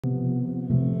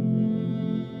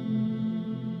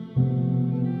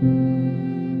A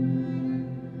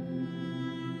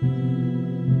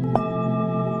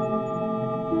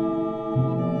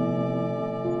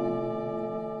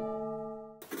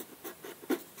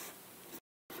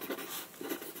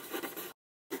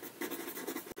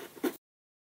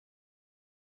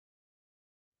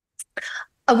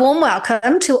warm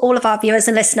welcome to all of our viewers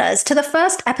and listeners to the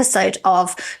first episode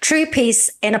of True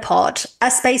Peace in a Pod, a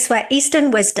space where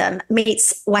Eastern wisdom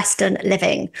meets Western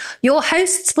living. Your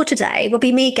hosts for today will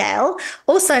be me, Gail,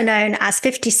 also known as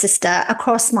 50 Sister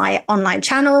across my online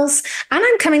channels, and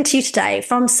I'm coming to you today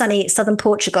from sunny southern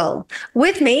Portugal.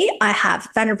 With me, I have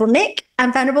Venerable Nick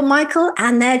and Venerable Michael,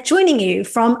 and they're joining you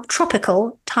from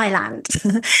tropical Thailand.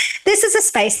 This is a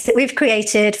space that we've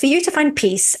created for you to find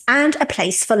peace and a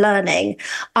place for learning.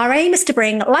 Our aim is to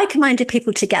bring like-minded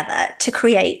people together to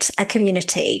create a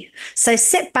community. So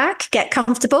sit back, get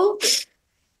comfortable,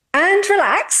 and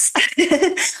relax.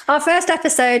 Our first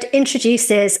episode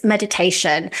introduces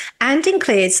meditation and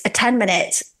includes a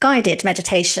 10-minute guided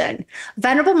meditation.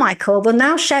 Venerable Michael will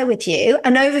now share with you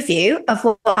an overview of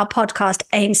what our podcast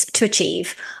aims to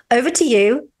achieve. Over to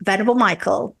you, Venerable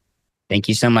Michael. Thank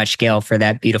you so much, Gail, for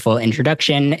that beautiful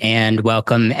introduction, and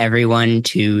welcome everyone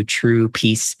to True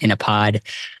Peace in a Pod.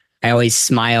 I always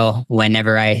smile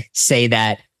whenever I say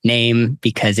that name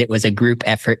because it was a group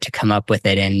effort to come up with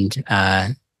it,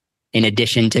 and in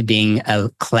addition to being a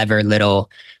clever little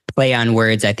play on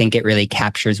words, I think it really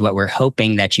captures what we're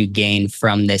hoping that you gain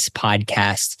from this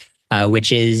podcast,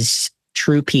 which is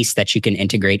true peace that you can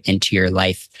integrate into your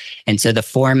life. And so the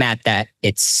format that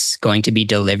it's going to be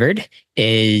delivered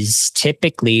is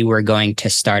typically we're going to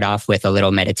start off with a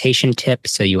little meditation tip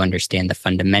so you understand the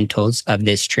fundamentals of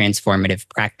this transformative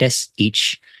practice.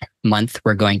 Each month,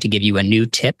 we're going to give you a new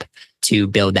tip to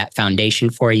build that foundation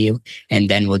for you. And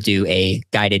then we'll do a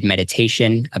guided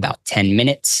meditation, about 10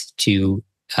 minutes to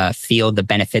feel the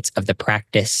benefits of the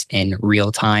practice in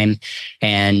real time.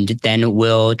 And then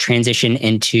we'll transition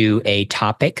into a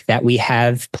topic that we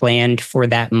have planned for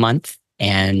that month.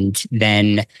 And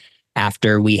then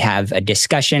after we have a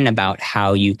discussion about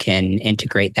how you can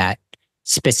integrate that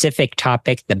specific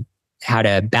topic, how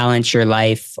to balance your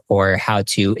life or how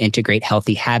to integrate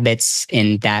healthy habits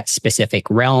in that specific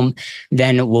realm,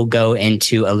 then we'll go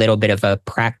into a little bit of a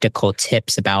practical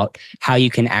tips about how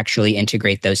you can actually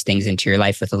integrate those things into your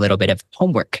life with a little bit of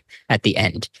homework at the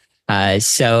end.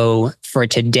 So for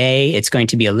today, it's going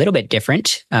to be a little bit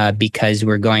different because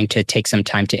we're going to take some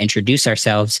time to introduce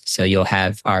ourselves. So you'll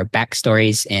have our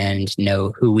backstories and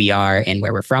know who we are and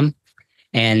where we're from.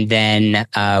 And then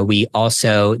we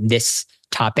also, this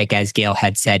topic, as Gail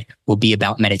had said, will be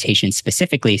about meditation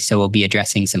specifically. So we'll be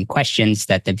addressing some questions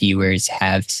that the viewers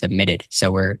have submitted.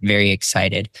 So we're very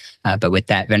excited. But with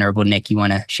that, Venerable Nick, you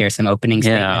want to share some opening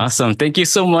statements? Yeah, awesome. Thank you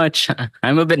so much.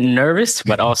 I'm a bit nervous,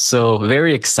 but also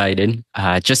very excited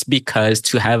just because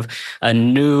to have a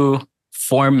new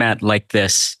format like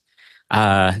this,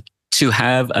 to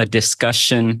have a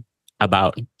discussion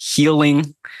about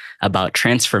healing, about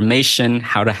transformation,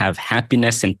 how to have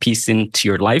happiness and peace into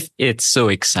your life. It's so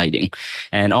exciting.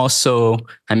 And also,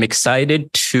 I'm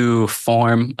excited to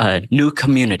form a new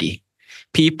community.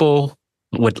 People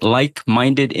with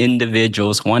like-minded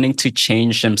individuals wanting to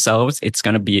change themselves. It's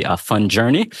going to be a fun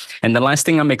journey. And the last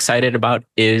thing I'm excited about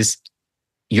is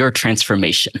your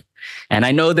transformation. And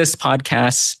I know this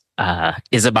podcast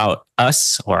is about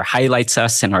us or highlights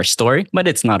us and our story, but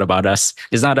it's not about us.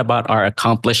 It's not about our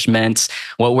accomplishments,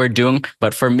 what we're doing.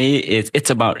 But for me, it's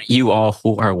about you all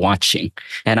who are watching.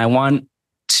 And I want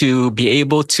to be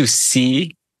able to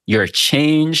see your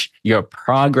change, your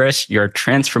progress, your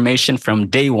transformation from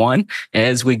day one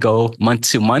as we go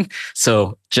month to month.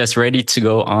 So just ready to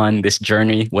go on this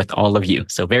journey with all of you.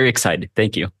 So very excited.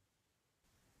 Thank you.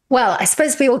 Well, I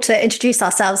suppose we ought to introduce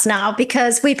ourselves now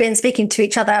because we've been speaking to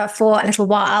each other for a little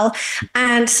while,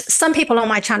 and some people on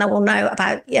my channel will know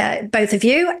about both of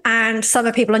you, and some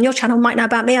of the people on your channel might know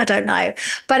about me. I don't know,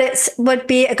 but it would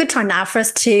be a good time now for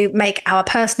us to make our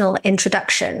personal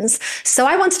introductions. So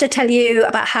I wanted to tell you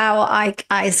about how I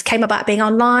came about being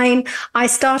online. I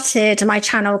started my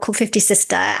channel called 50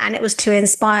 Sister, and it was to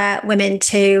inspire women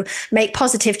to make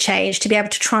positive change, to be able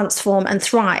to transform and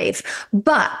thrive.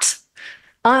 But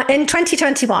in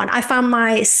 2021, I found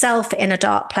myself in a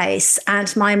dark place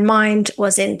and my mind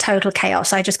was in total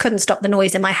chaos. I just couldn't stop the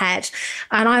noise in my head.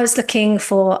 And I was looking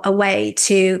for a way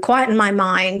to quieten my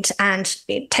mind and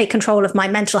take control of my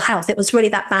mental health. It was really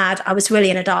that bad. I was really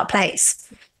in a dark place.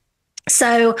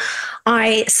 So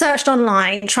I searched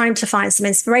online, trying to find some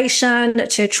inspiration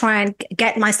to try and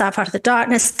get myself out of the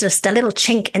darkness, just a little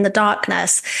chink in the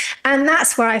darkness. And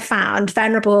that's where I found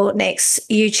Venerable Nick's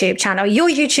YouTube channel. Your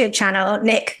YouTube channel,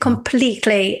 Nick,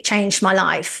 completely changed my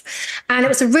life. And it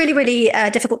was a really, really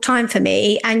difficult time for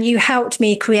me. And you helped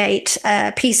me create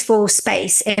a peaceful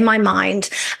space in my mind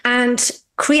and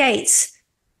create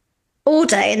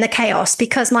order in the chaos,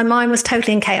 because my mind was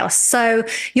totally in chaos. So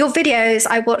your videos,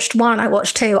 I watched one, I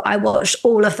watched two, I watched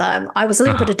all of them. I was a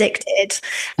little bit addicted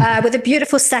with a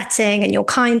beautiful setting and your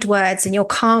kind words and your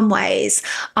calm ways.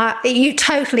 You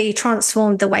totally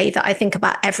transformed the way that I think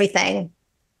about everything.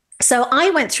 So I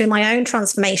went through my own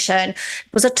transformation.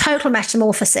 It was a total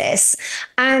metamorphosis.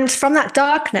 And from that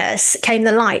darkness came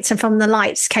the light. And from the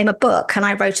light came a book. And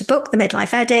I wrote a book, The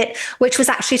Midlife Edit, which was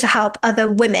actually to help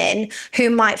other women who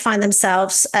might find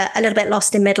themselves a little bit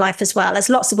lost in midlife as well. As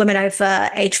lots of women over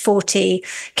age 40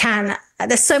 can.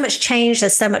 There's so much change,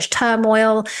 there's so much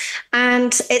turmoil,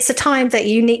 and it's a time that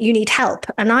you need help.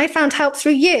 And I found help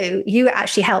through you. You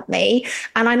actually helped me,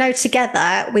 and I know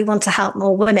together we want to help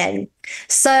more women.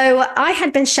 So I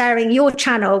had been sharing your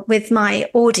channel with my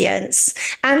audience,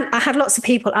 and I had lots of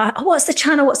people, oh, what's the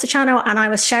channel? What's the channel? And I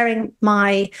was sharing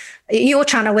your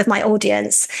channel with my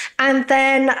audience. And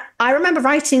then I remember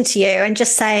writing to you and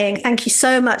just saying, thank you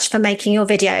so much for making your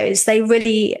videos. They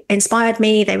really inspired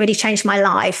me. They really changed my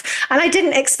life. And I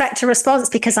didn't expect a response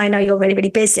because I know you're really, really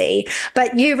busy,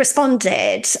 but you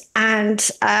responded. And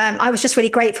I was just really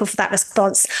grateful for that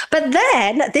response. But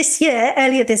then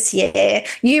earlier this year,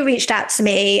 you reached out to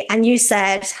me and you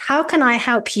said, how can I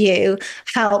help you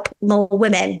help more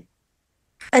women?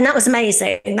 And that was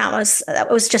amazing. That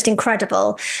was just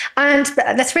incredible. And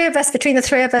between the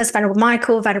three of us, Venerable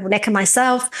Michael, Venerable Nick, and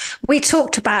myself, we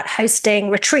talked about hosting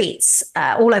retreats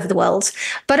all over the world.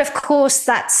 But of course,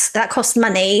 that costs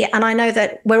money. And I know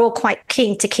that we're all quite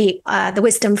keen to keep the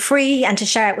wisdom free and to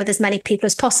share it with as many people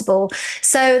as possible.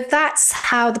 So that's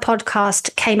how the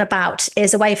podcast came about,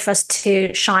 is a way for us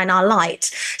to shine our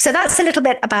light. So that's a little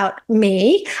bit about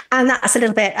me. And that's a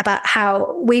little bit about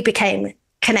how we became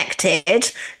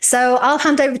connected. So I'll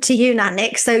hand over to you now,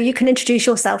 Nick, so you can introduce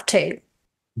yourself too.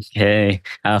 Okay.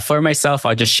 For myself,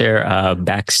 I'll just share a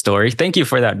backstory. Thank you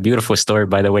for that beautiful story,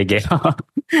 by the way, Gail.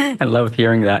 I love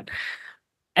hearing that.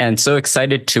 And so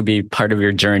excited to be part of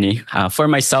your journey. For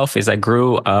myself, I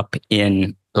grew up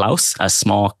in Laos, a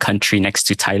small country next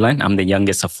to Thailand. I'm the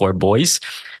youngest of four boys.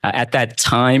 At that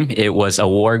time, it was a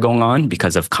war going on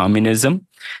because of communism.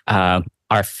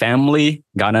 Our family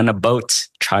got on a boat,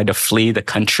 tried to flee the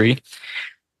country.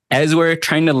 As we're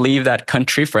trying to leave that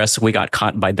country, for us, we got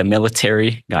caught by the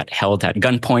military, got held at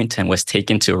gunpoint, and was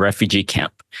taken to a refugee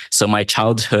camp. So my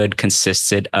childhood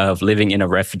consisted of living in a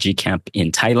refugee camp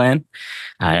in Thailand,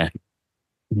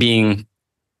 being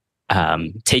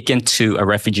taken to a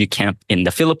refugee camp in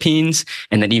the Philippines,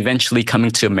 and then eventually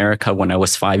coming to America when I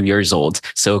was 5 years old.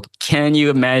 So can you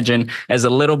imagine, as a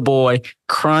little boy,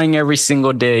 crying every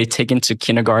single day, taken to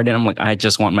kindergarten? I'm like, I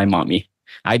just want my mommy.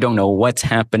 I don't know what's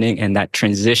happening. And that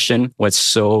transition was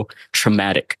so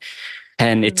traumatic.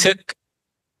 And it took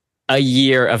a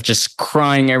year of just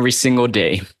crying every single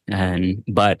day.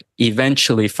 But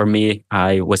eventually for me,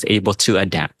 I was able to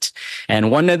adapt.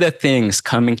 And one of the things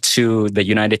coming to the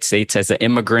United States as an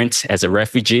immigrant, as a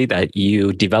refugee, that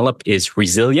you develop is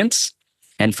resilience.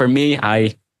 And for me,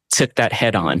 I took that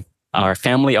head on. Our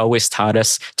family always taught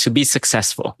us to be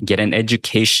successful, get an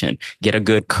education, get a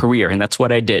good career. And that's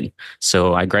what I did.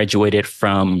 So I graduated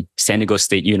from San Diego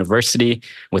State University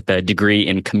with a degree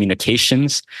in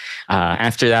communications.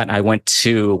 After that, I went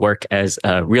to work as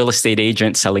a real estate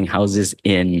agent selling houses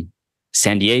in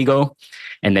San Diego,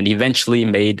 and then eventually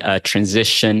made a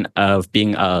transition of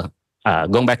being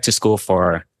going back to school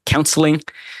for counseling,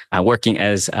 working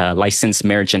as a licensed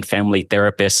marriage and family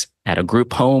therapist at a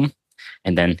group home,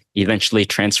 and then eventually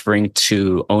transferring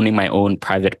to owning my own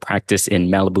private practice in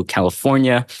Malibu,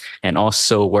 California, and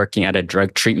also working at a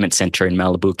drug treatment center in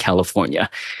Malibu, California.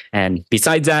 And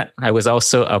besides that, I was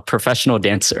also a professional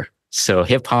dancer. So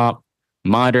hip hop,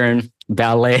 modern,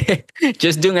 ballet,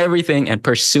 just doing everything and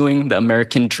pursuing the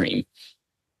American dream.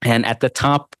 And at the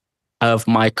top of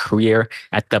my career,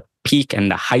 at the peak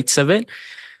and the heights of it,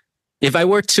 if I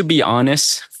were to be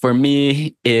honest, for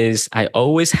me is I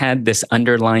always had this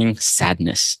underlying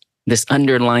sadness, this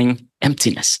underlying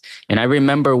emptiness. And I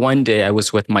remember one day I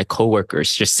was with my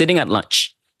coworkers just sitting at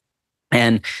lunch,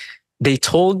 and they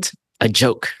told a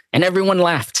joke and everyone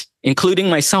laughed,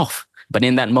 including myself. But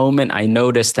in that moment, I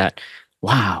noticed that,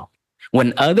 wow,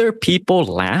 when other people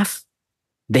laugh,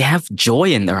 they have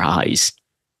joy in their eyes.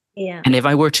 Yeah. And if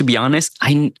I were to be honest,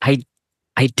 I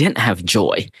I didn't have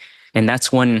joy. And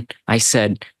that's when I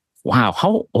said, wow,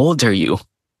 how old are you?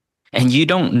 And you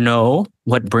don't know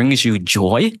what brings you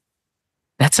joy?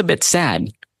 That's a bit sad.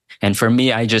 And for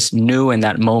me, I just knew in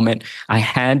that moment, I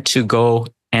had to go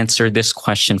answer this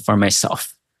question for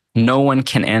myself. No one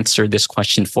can answer this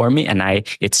question for me. And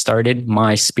it started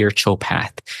my spiritual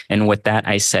path. And with that,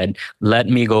 I said, let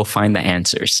me go find the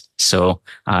answers. So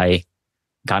I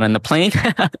got on the plane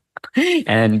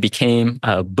and became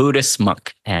a Buddhist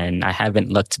monk. And I haven't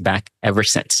looked back ever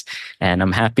since. And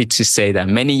I'm happy to say that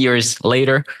many years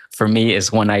later, for me,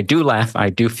 is when I do laugh, I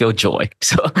do feel joy.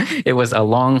 So it was a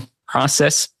long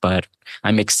process, but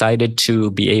I'm excited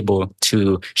to be able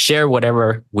to share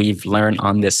whatever we've learned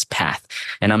on this path.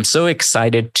 And I'm so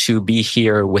excited to be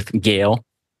here with Gail,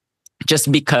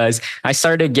 just because I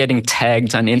started getting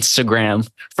tagged on Instagram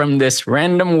from this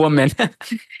random woman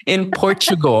in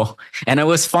Portugal. And I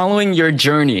was following your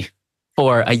journey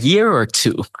for a year or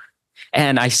two.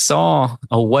 And I saw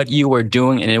what you were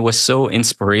doing, and it was so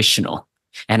inspirational.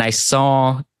 And I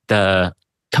saw the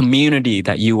community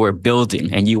that you were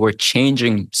building, and you were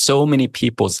changing so many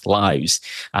people's lives,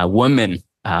 women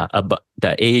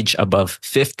the age above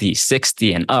 50,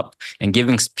 60 and up, and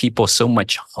giving people so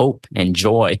much hope and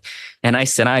joy. And I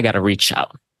said, I got to reach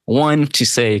out. One, to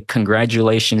say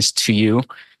congratulations to you.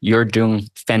 You're doing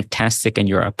fantastic and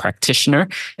you're a practitioner.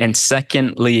 And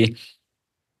secondly,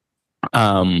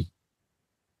 I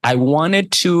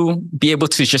wanted to be able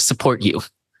to just support you.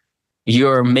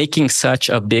 You're making such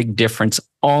a big difference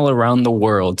all around the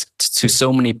world to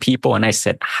so many people. And I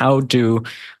said, how do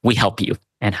we help you?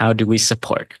 And how do we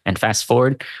support? And fast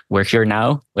forward, we're here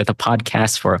now with a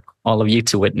podcast for all of you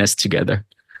to witness together.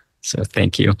 So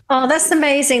thank you. Oh, that's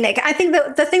amazing, Nick. I think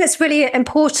that the thing that's really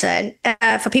important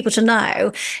for people to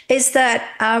know is that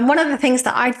one of the things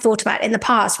that I'd thought about in the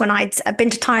past when I'd been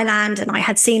to Thailand and I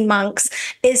had seen monks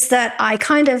is that I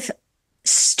kind of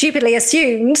stupidly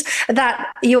assumed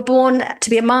that you were born to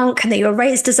be a monk and that you were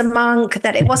raised as a monk,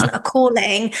 that it wasn't a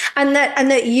calling, and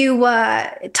that you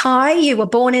were Thai, you were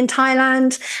born in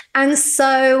Thailand. And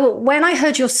so when I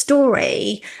heard your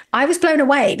story, I was blown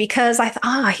away because I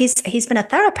thought, he's been a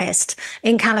therapist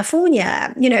in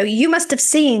California. You know, you must have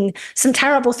seen some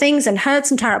terrible things and heard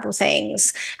some terrible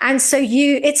things. And so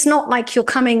it's not like you're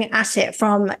coming at it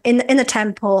from in the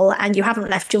temple and you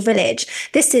haven't left your village.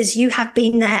 This is, you have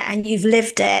been there and you've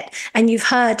lived it and you've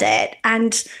heard it.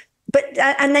 And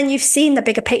then you've seen the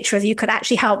bigger picture of you could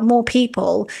actually help more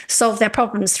people solve their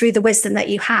problems through the wisdom that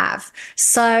you have.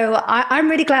 So I'm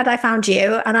really glad I found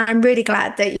you, and I'm really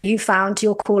glad that you found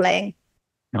your calling.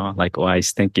 Oh,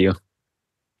 likewise. Thank you.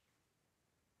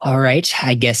 All right.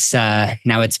 I guess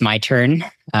now it's my turn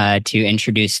to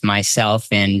introduce myself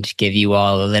and give you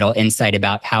all a little insight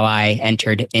about how I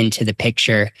entered into the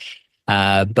picture.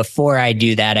 Before I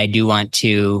do that, I do want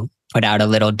to put out a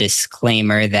little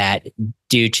disclaimer that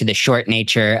due to the short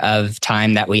nature of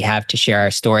time that we have to share our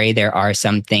story, there are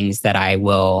some things that I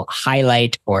will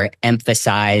highlight or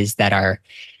emphasize that are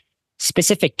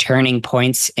specific turning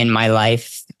points in my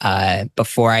life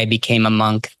before I became a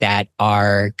monk that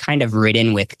are kind of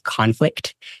ridden with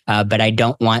conflict. But I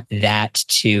don't want that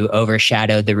to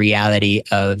overshadow the reality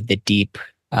of the deep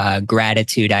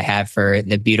gratitude I have for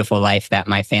the beautiful life that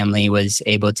my family was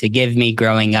able to give me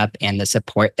growing up and the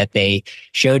support that they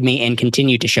showed me and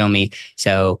continue to show me.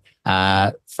 So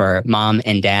for mom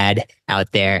and dad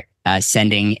out there,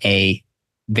 sending a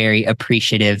very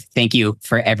appreciative thank you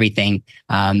for everything.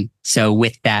 So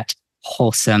with that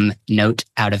wholesome note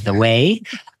out of the way,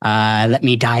 let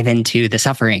me dive into the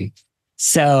suffering.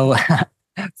 So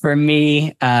for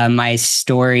me, my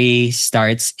story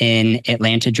starts in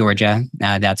Atlanta, Georgia.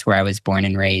 That's where I was born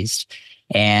and raised.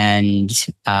 And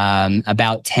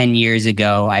about 10 years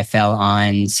ago, I fell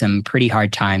on some pretty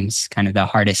hard times, kind of the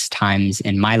hardest times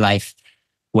in my life,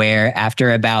 where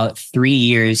after about 3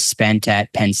 years spent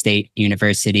at Penn State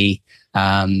University,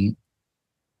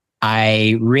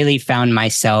 I really found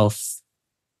myself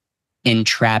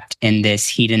entrapped in this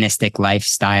hedonistic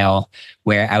lifestyle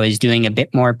where I was doing a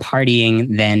bit more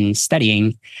partying than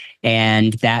studying.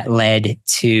 And that led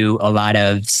to a lot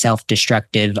of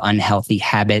self-destructive, unhealthy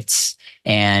habits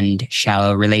and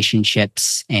shallow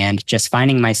relationships and just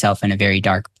finding myself in a very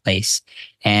dark place.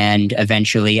 And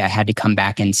eventually I had to come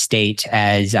back in state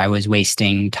as I was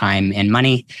wasting time and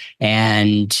money.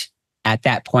 And at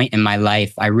that point in my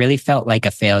life, I really felt like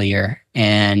a failure,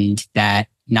 and that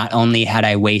not only had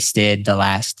I wasted the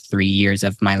last 3 years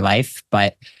of my life,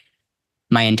 but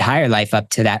my entire life up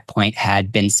to that point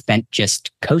had been spent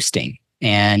just coasting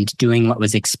and doing what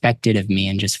was expected of me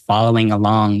and just following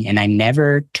along. And I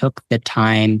never took the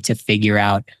time to figure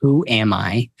out, who am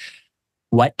I?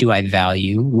 what do I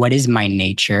value? What is my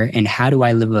nature? And how do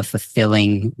I live a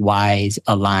fulfilling, wise,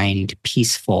 aligned,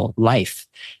 peaceful life?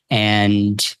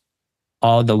 And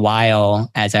all the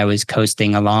while, as I was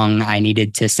coasting along, I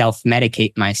needed to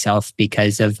self-medicate myself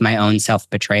because of my own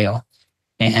self-betrayal.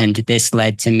 And this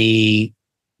led to me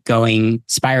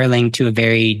spiraling to a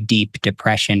very deep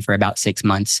depression for about 6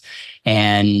 months.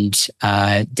 And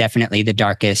definitely the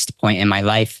darkest point in my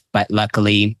life. But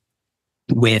luckily,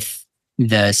 with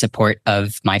the support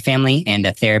of my family and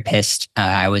a therapist,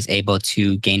 I was able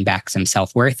to gain back some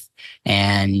self-worth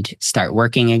and start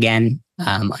working again.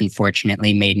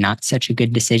 Unfortunately, made not such a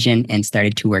good decision and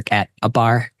started to work at a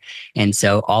bar. And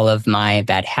so all of my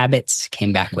bad habits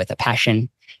came back with a passion.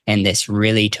 And this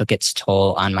really took its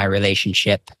toll on my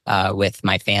relationship with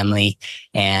my family.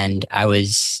 And I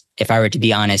was, if I were to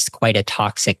be honest, quite a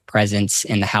toxic presence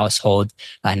in the household,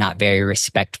 not very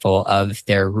respectful of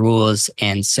their rules.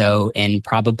 And so in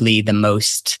probably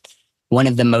one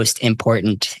of the most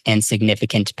important and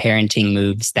significant parenting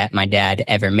moves that my dad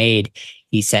ever made,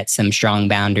 he set some strong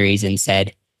boundaries and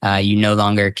said, you no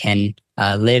longer can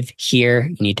live here.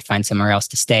 You need to find somewhere else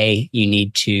to stay. You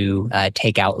need to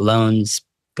take out loans,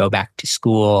 go back to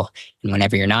school. And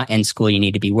whenever you're not in school, you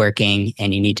need to be working,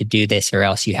 and you need to do this or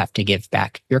else you have to give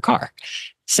back your car.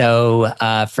 So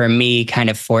for me, kind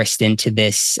of forced into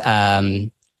this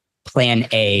plan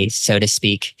A, so to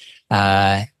speak,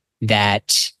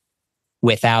 that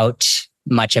without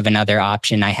much of another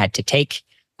option I had to take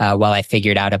while I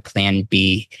figured out a plan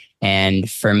B. And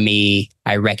for me,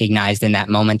 I recognized in that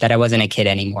moment that I wasn't a kid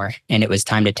anymore, and it was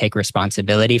time to take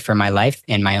responsibility for my life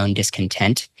and my own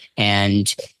discontent.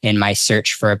 And in my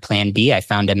search for a plan B, I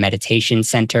found a meditation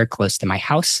center close to my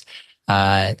house,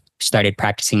 started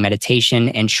practicing meditation,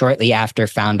 and shortly after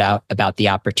found out about the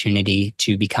opportunity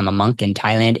to become a monk in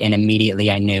Thailand. And immediately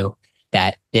I knew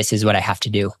that this is what I have to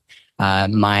do.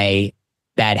 My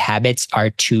bad habits are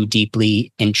too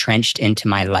deeply entrenched into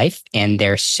my life, and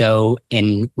they're so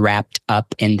wrapped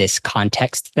up in this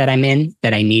context that I'm in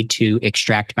that I need to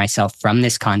extract myself from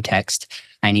this context.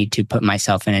 I need to put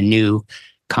myself in a new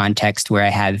context where I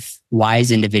have wise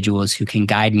individuals who can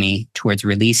guide me towards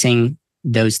releasing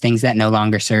those things that no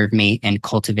longer serve me and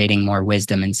cultivating more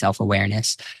wisdom and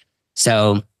self-awareness.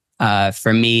 So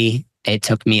for me, it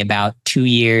took me about 2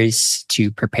 years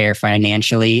to prepare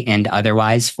financially and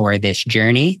otherwise for this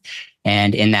journey.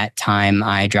 And in that time,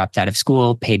 I dropped out of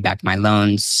school, paid back my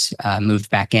loans,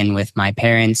 moved back in with my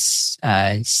parents,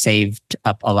 saved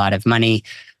up a lot of money,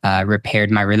 repaired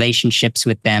my relationships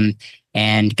with them,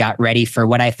 and got ready for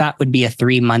what I thought would be a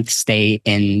 3-month stay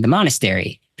in the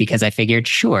monastery. Because I figured,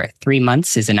 sure, 3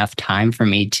 months is enough time for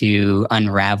me to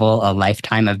unravel a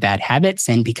lifetime of bad habits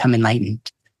and become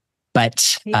enlightened.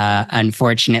 But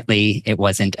unfortunately, it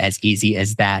wasn't as easy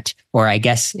as that. Or I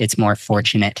guess it's more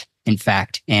fortunate, in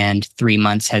fact. And 3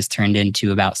 months has turned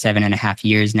into about 7.5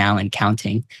 years now and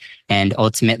counting. And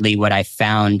ultimately, what I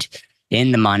found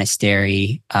in the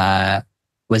monastery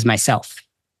was myself.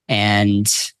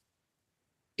 And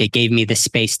it gave me the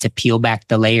space to peel back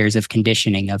the layers of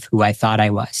conditioning of who I thought I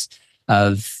was,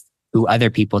 of who other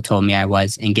people told me I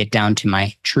was, and get down to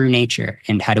my true nature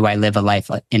and how do I live a life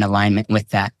in alignment with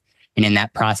that. And in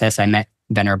that process, I met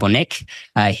Venerable Nick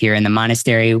here in the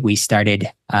monastery. We started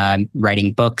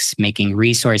writing books, making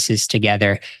resources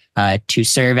together to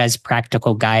serve as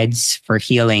practical guides for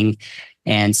healing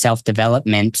and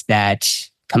self-development that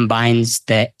combines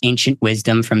the ancient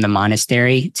wisdom from the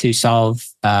monastery to solve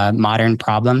modern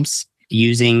problems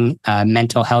using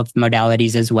mental health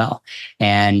modalities as well.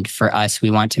 And for us, we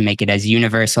want to make it as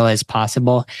universal as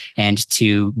possible and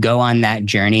to go on that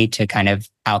journey to kind of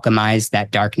alchemize that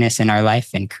darkness in our life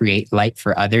and create light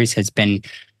for others has been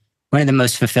one of the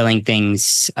most fulfilling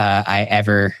things I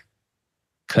ever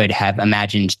could have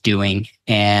imagined doing.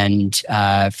 And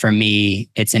for me,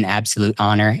 it's an absolute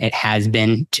honor. It has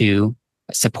been to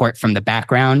support from the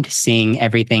background, seeing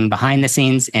everything behind the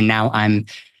scenes. And now I'm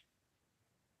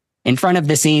in front of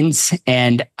the scenes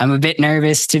and I'm a bit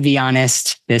nervous, to be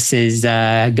honest. This is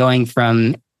going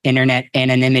from internet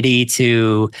anonymity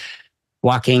to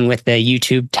walking with the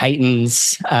YouTube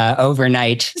titans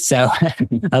overnight. So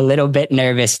a little bit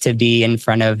nervous to be in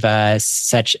front of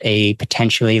such a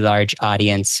potentially large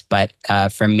audience. But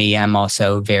for me, I'm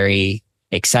also very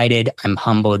excited. I'm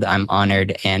humbled. I'm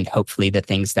honored. And hopefully the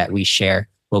things that we share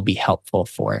will be helpful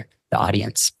for the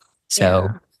audience. So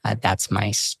that's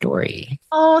my story.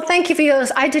 Oh, thank you for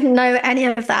yours. I didn't know any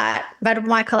of that. Venerable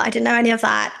Michael, I didn't know any of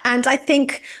that. And I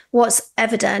think what's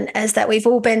evident is that we've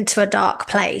all been to a dark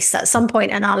place at some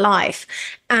point in our life,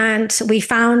 and we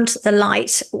found the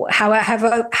light,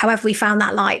 however we found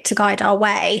that light to guide our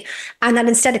way. And then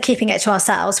instead of keeping it to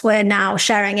ourselves, we're now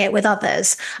sharing it with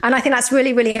others. And I think that's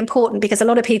really, really important, because a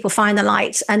lot of people find the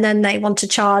light and then they want to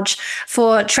charge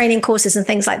for training courses and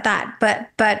things like that.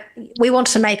 But we want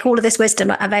to make all of this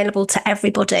wisdom available to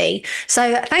everybody.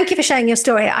 So thank you for sharing your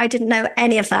story. I didn't know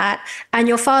any of that. And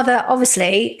your father,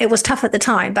 obviously, it was tough at the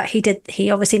time, but he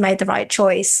obviously made the right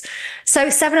choice. So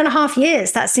 7.5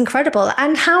 years, that's incredible.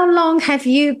 And how long have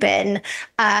you been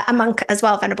a monk as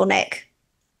well, Venerable Nick?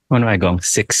 When am I going?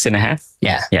 6.5?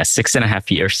 Yeah. Yeah, 6.5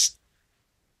 years.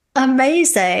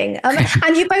 Amazing.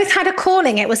 And you both had a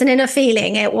calling. It was an inner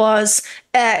feeling. Was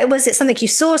it something you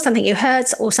saw, something you heard,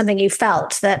 or something you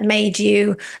felt that made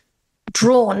you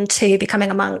drawn to becoming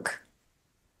a monk?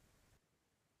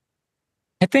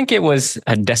 I think it was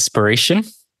a desperation.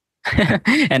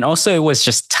 And also it was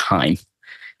just time.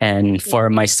 And for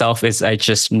myself, I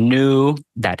just knew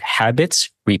that habits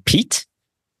repeat,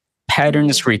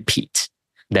 patterns repeat.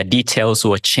 The details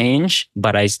will change,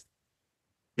 but I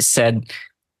said,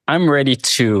 I'm ready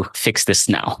to fix this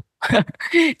now.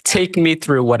 Take me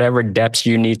through whatever depths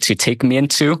you need to take me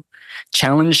into.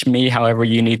 Challenge me however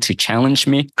you need to challenge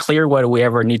me. Clear what we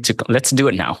ever need to. Let's do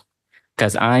it now.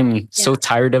 Because I'm so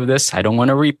tired of this. I don't want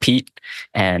to repeat.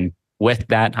 And with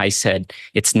that, I said,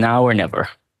 it's now or never.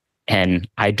 And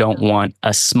I don't want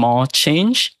a small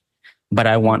change, but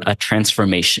I want a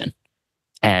transformation.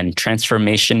 And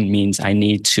transformation means I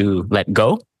need to let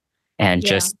go and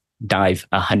just dive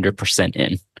 100%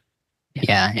 in.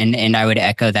 Yeah. And I would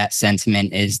echo that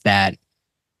sentiment, is that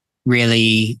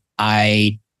really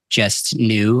I just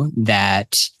knew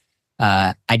that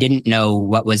I didn't know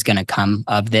what was going to come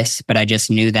of this, but I just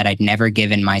knew that I'd never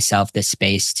given myself the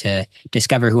space to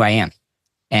discover who I am.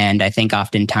 And I think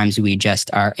oftentimes we just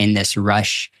are in this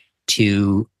rush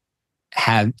to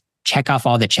check off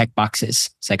all the check boxes.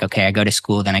 It's like, okay, I go to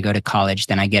school, then I go to college,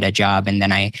 then I get a job, and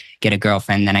then I get a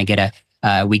girlfriend, then I get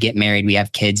we get married, we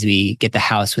have kids, we get the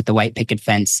house with the white picket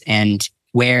fence. And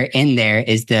where in there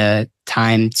is the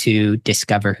time to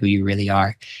discover who you really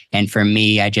are? And for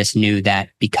me, I just knew that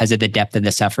because of the depth of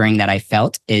the suffering that I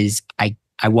felt, is I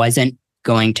wasn't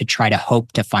going to try to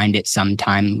hope to find it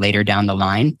sometime later down the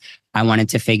line. I wanted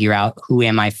to figure out, who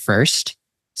am I first,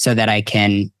 so that I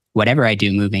can, whatever I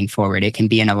do moving forward, it can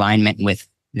be in alignment with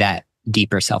that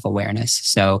deeper self-awareness.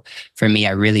 So for me,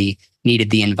 I really needed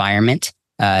the environment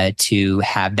to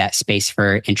have that space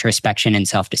for introspection and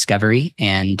self-discovery.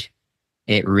 And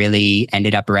it really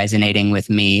ended up resonating with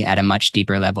me at a much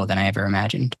deeper level than I ever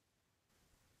imagined.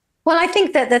 Well, I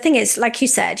think that the thing is, like you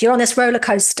said, you're on this roller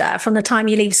coaster from the time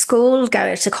you leave school,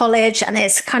 go to college, and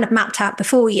it's kind of mapped out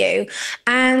before you.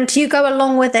 And you go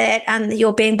along with it, and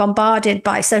you're being bombarded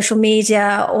by social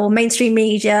media or mainstream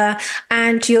media.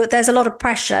 And there's a lot of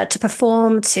pressure to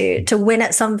perform, to win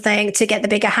at something, to get the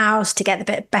bigger house, to get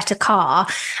the better car.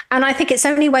 And I think it's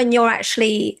only when you're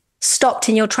actually stopped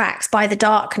in your tracks by the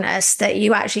darkness that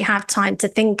you actually have time to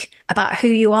think about who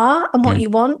you are and what you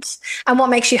want and what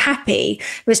makes you happy.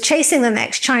 It was chasing the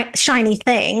next shiny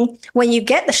thing. When you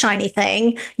get the shiny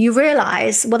thing, you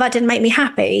realize, well, that didn't make me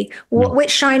happy. Which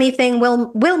shiny thing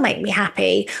will make me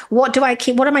happy? What do I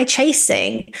keep? What am I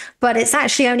chasing? But it's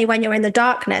actually only when you're in the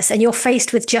darkness and you're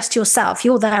faced with just yourself,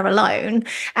 you're there alone.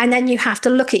 And then you have to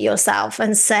look at yourself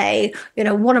and say,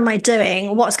 what am I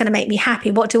doing? What's going to make me happy?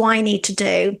 What do I need to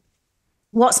do?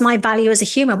 What's my value as a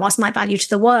human? What's my value to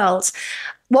the world?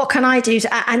 What can I do?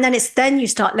 And then you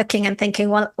start looking and thinking,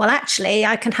 well, actually,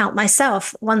 I can help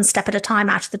myself one step at a time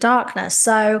out of the darkness.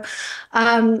 So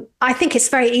I think it's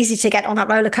very easy to get on that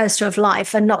roller coaster of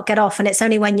life and not get off. And it's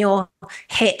only when you're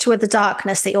hit with the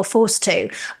darkness that you're forced to.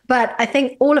 But I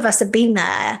think all of us have been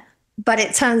there. But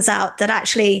it turns out that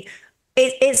actually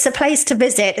it's a place to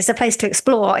visit. It's a place to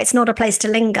explore. It's not a place to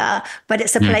linger, but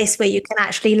it's a place where you can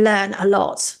actually learn a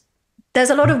lot. There's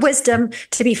a lot of wisdom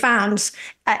to be found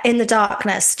in the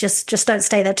darkness. Just don't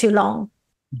stay there too long.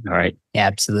 All right. Yeah,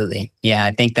 absolutely. Yeah,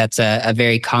 I think that's a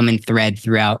very common thread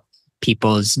throughout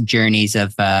people's journeys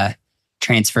of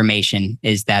transformation,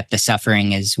 is that the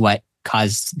suffering is what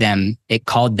it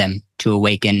called them to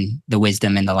awaken the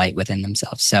wisdom and the light within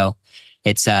themselves. So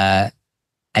it's, I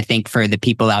think for the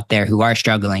people out there who are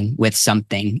struggling with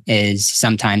something, is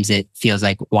sometimes it feels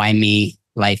like, why me?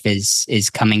 Life is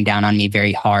coming down on me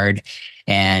very hard.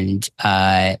 And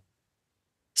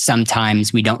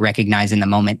sometimes we don't recognize in the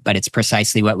moment, but it's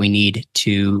precisely what we need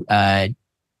to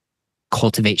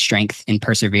cultivate strength and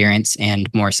perseverance and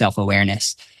more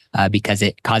self-awareness, because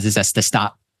it causes us to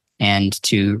stop and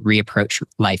to reapproach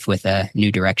life with a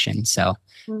new direction. So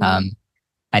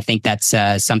I think that's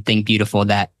something beautiful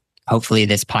that hopefully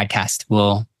this podcast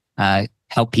will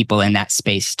help people in that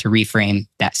space to reframe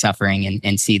that suffering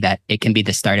and see that it can be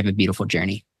the start of a beautiful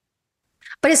journey.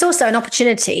 But it's also an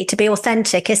opportunity to be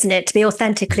authentic, isn't it? To be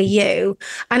authentically you.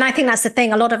 And I think that's the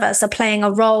thing. A lot of us are playing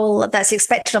a role that's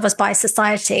expected of us by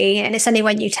society. And it's only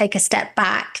when you take a step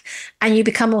back and you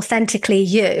become authentically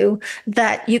you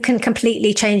that you can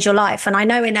completely change your life. And I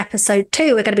know in episode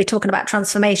 2, we're going to be talking about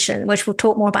transformation, which we'll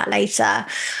talk more about later.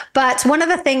 But one of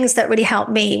the things that really helped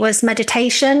me was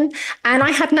meditation. And I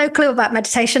had no clue about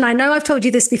meditation. I know I've told you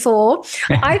this before.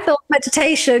 I thought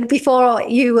meditation, before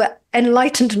you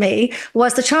enlightened me,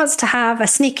 was the chance to have a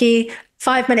sneaky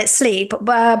 5-minute sleep,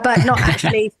 but not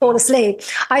actually fall asleep.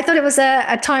 I thought it was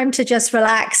a time to just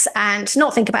relax and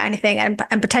not think about anything and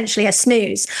potentially a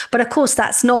snooze. But of course,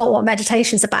 that's not what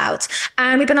meditation's about.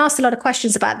 And we've been asked a lot of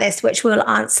questions about this, which we'll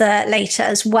answer later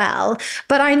as well.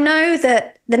 But I know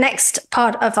that the next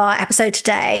part of our episode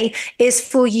today is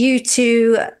for you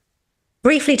to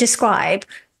briefly describe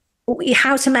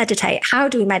how to meditate. How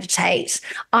do we meditate?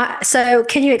 So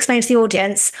can you explain to the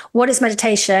audience what is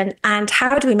meditation and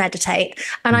how do we meditate?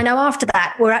 And I know after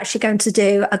that, we're actually going to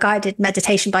do a guided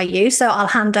meditation by you. So I'll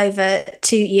hand over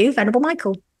to you, Venerable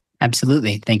Michael.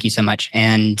 Absolutely. Thank you so much.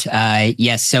 And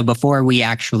yes, so before we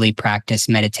actually practice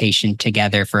meditation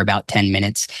together for about 10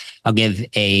 minutes, I'll give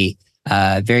a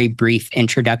very brief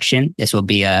introduction. This will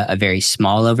be a very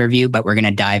small overview, but we're going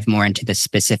to dive more into the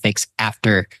specifics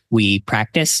after we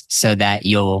practice so that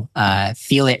you'll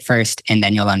feel it first and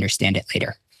then you'll understand it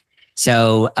later.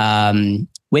 So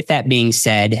with that being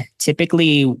said,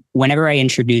 typically whenever I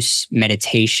introduce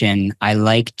meditation, I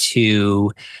like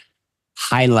to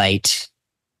highlight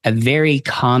a very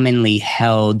commonly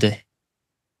held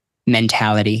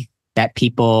mentality that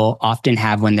people often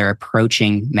have when they're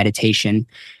approaching meditation,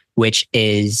 which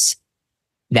is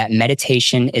that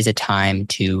meditation is a time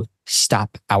to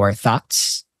stop our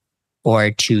thoughts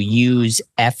or to use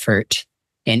effort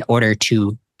in order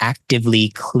to actively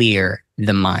clear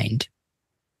the mind.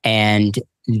 And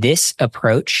this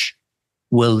approach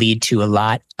will lead to a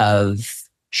lot of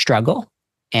struggle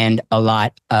and a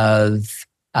lot of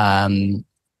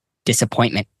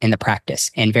disappointment in the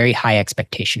practice and very high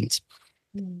expectations.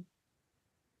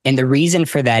 And the reason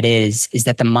for that is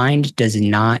that the mind does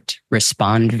not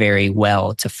respond very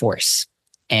well to force.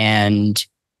 And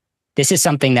this is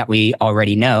something that we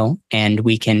already know, and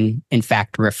we can, in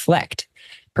fact, reflect.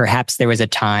 Perhaps there was a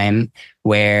time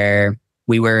where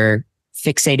we were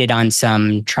fixated on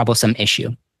some troublesome issue,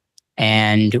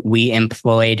 and we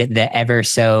employed the ever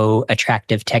so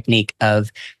attractive technique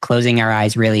of closing our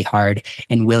eyes really hard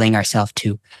and willing ourselves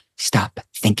to stop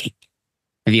thinking.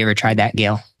 Have you ever tried that,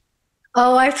 Gail?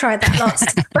 Oh, I've tried that lots.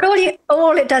 But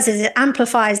all it does is it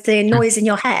amplifies the noise in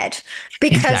your head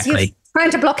because you're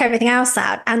trying to block everything else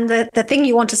out. And the thing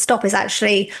you want to stop is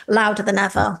actually louder than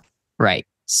ever. Right.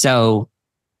 So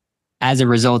as a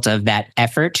result of that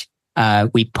effort,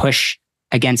 we push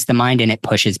against the mind and it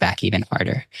pushes back even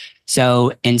harder.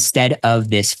 So instead of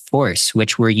this force,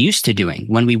 which we're used to doing,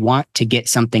 when we want to get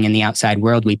something in the outside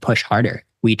world, we push harder.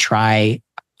 We try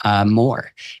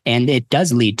more. And it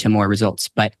does lead to more results.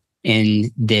 But in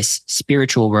this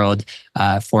spiritual world,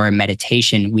 for a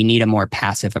meditation, we need a more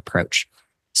passive approach.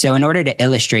 So in order to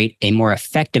illustrate a more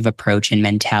effective approach and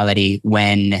mentality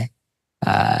when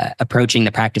approaching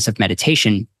the practice of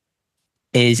meditation,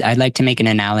 is I'd like to make an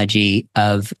analogy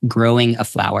of growing a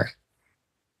flower.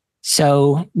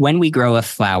 So when we grow a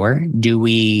flower, do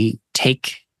we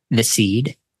take the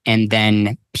seed and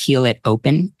then peel it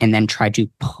open and then try to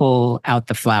pull out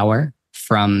the flower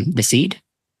from the seed?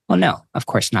 Well, no, of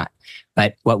course not.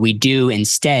 But what we do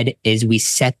instead is we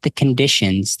set the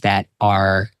conditions that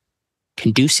are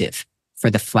conducive for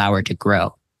the flower to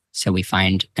grow. So we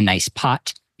find a nice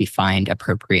pot, we find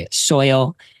appropriate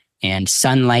soil and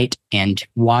sunlight and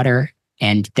water.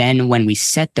 And then when we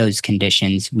set those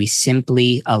conditions, we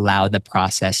simply allow the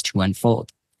process to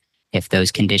unfold. If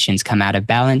those conditions come out of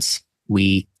balance,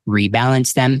 we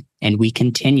rebalance them and we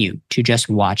continue to just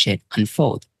watch it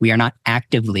unfold. We are not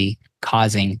actively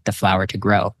causing the flower to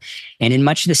grow. And in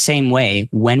much the same way,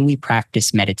 when we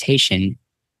practice meditation,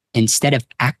 instead of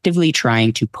actively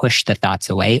trying to push the thoughts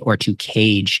away or to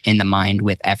cage in the mind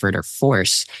with effort or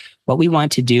force, what we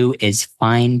want to do is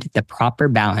find the proper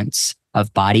balance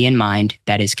of body and mind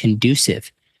that is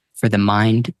conducive for the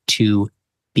mind to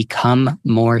become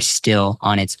more still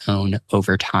on its own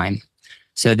over time.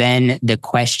 So then the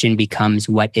question becomes,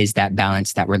 what is that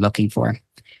balance that we're looking for?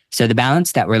 So the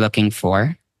balance that we're looking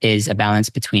for is a balance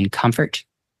between comfort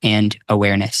and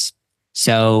awareness.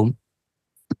 So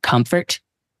comfort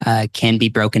can be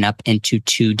broken up into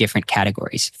two different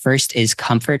categories. First is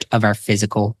comfort of our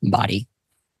physical body.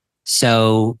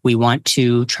 So we want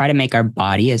to try to make our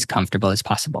body as comfortable as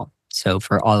possible. So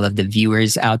for all of the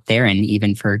viewers out there, and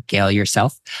even for Gail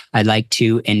yourself, I'd like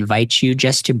to invite you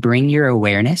just to bring your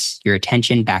awareness, your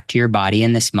attention back to your body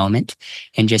in this moment,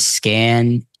 and just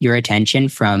scan your attention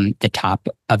from the top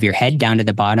of your head down to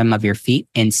the bottom of your feet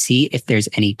and see if there's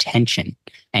any tension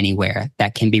anywhere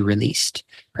that can be released,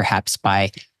 perhaps by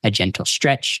a gentle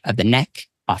stretch of the neck.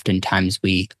 Oftentimes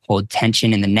we hold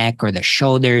tension in the neck or the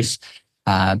shoulders.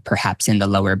 Perhaps in the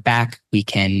lower back, we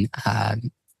can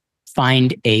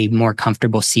find a more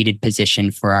comfortable seated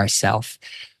position for ourselves.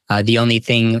 The only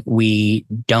thing we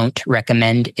don't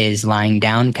recommend is lying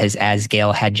down, because as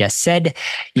Gail had just said,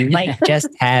 you might just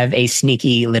have a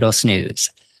sneaky little snooze.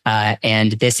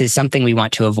 And this is something we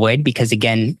want to avoid, because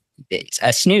again,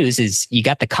 a snooze is you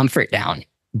got the comfort down,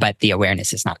 but the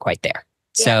awareness is not quite there.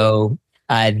 Yeah. So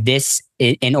this,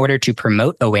 in order to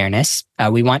promote awareness,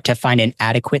 we want to find an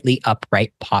adequately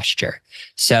upright posture.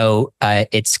 So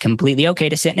it's completely okay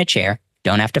to sit in a chair.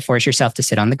 Don't have to force yourself to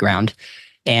sit on the ground.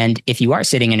 And if you are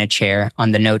sitting in a chair,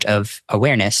 on the note of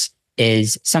awareness,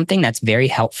 is something that's very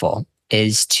helpful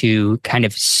is to kind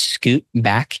of scoot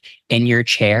back in your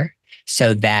chair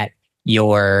so that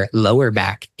your lower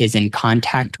back is in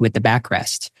contact with the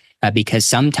backrest. Because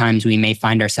sometimes we may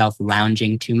find ourselves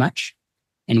lounging too much.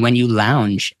 And when you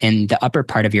lounge and the upper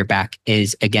part of your back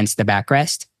is against the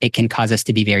backrest, it can cause us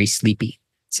to be very sleepy.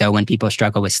 So when people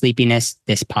struggle with sleepiness,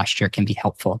 this posture can be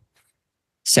helpful.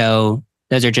 So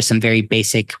those are just some very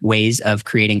basic ways of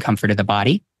creating comfort of the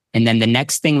body. And then the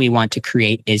next thing we want to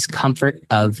create is comfort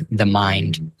of the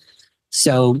mind.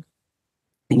 So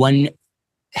one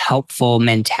helpful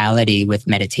mentality with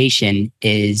meditation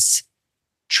is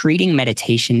treating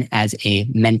meditation as a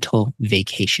mental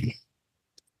vacation.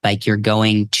 Like you're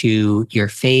going to your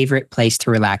favorite place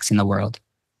to relax in the world,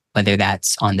 whether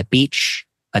that's on the beach,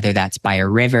 whether that's by a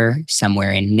river,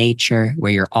 somewhere in nature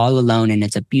where you're all alone and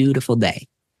it's a beautiful day.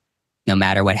 No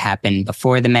matter what happened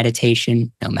before the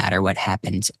meditation, no matter what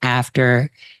happens after,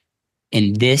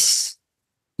 in this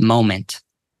moment,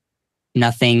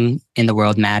 nothing in the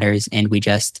world matters, and we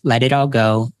just let it all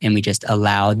go and we just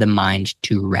allow the mind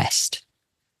to rest.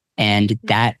 And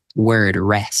that word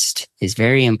rest is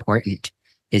very important,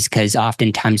 is because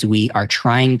oftentimes we are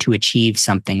trying to achieve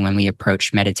something when we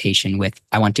approach meditation with,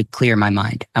 I want to clear my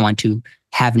mind. I want to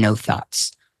have no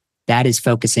thoughts. That is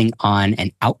focusing on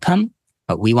an outcome,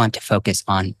 but we want to focus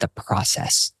on the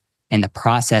process. And the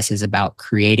process is about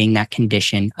creating that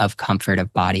condition of comfort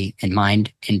of body and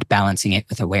mind and balancing it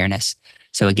with awareness.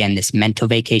 So again, this mental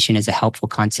vacation is a helpful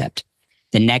concept.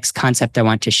 The next concept I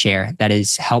want to share that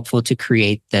is helpful to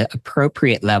create the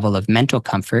appropriate level of mental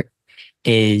comfort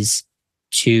is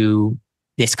to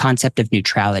this concept of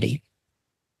neutrality.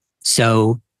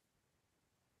 So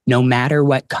no matter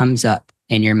what comes up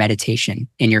in your meditation,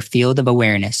 in your field of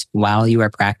awareness while you are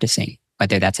practicing,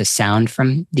 whether that's a sound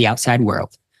from the outside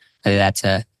world, whether that's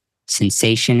a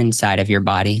sensation inside of your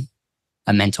body,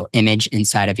 a mental image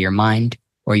inside of your mind,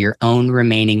 or your own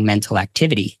remaining mental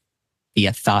activity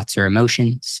via thoughts or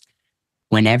emotions,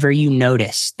 whenever you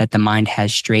notice that the mind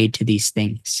has strayed to these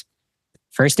things,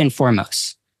 first and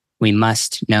foremost, we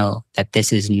must know that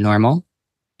this is normal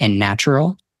and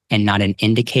natural and not an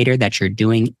indicator that you're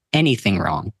doing anything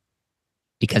wrong.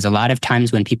 Because a lot of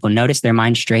times when people notice their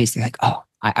mind strays, they're like, oh,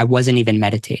 I wasn't even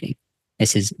meditating.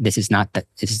 This is not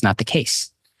the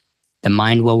case. The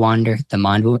mind will wander, the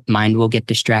mind will get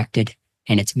distracted.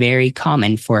 And it's very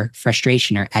common for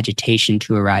frustration or agitation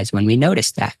to arise when we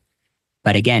notice that.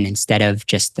 But again, instead of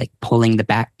just like pulling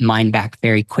the mind back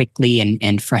very quickly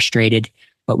and frustrated,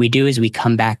 what we do is we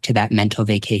come back to that mental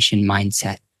vacation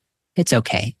mindset. It's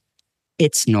okay.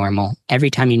 It's normal.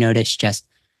 Every time you notice, just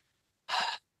a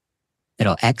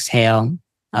little exhale,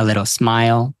 a little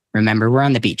smile. Remember, we're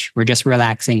on the beach. We're just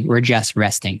relaxing. We're just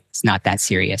resting. It's not that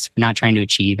serious. We're not trying to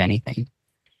achieve anything.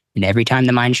 And every time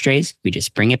the mind strays, we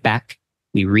just bring it back.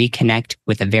 We reconnect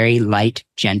with a very light,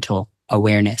 gentle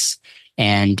awareness.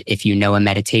 And if you know a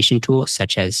meditation tool,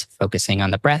 such as focusing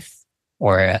on the breath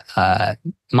or a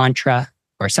mantra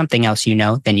or something else you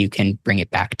know, then you can bring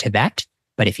it back to that.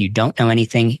 But if you don't know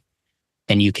anything,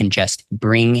 then you can just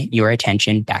bring your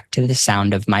attention back to the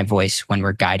sound of my voice when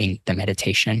we're guiding the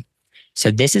meditation. So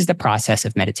this is the process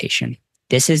of meditation.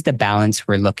 This is the balance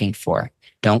we're looking for.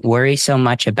 Don't worry so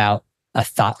much about a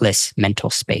thoughtless mental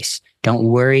space. Don't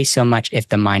worry so much if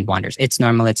the mind wanders. It's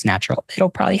normal. It's natural. It'll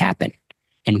probably happen.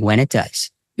 And when it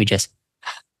does, we just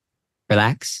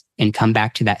relax and come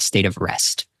back to that state of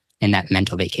rest and that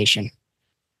mental vacation.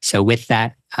 So with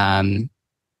that,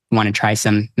 want to try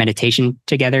some meditation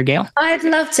together, Gail? I'd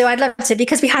love to,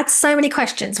 because we had so many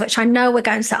questions, which I know we're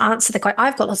going to answer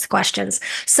I've got lots of questions.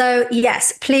 So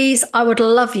yes, please, I would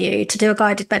love you to do a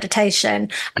guided meditation.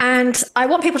 And I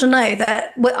want people to know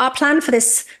that our plan for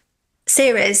this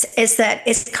series is that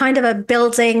it's kind of a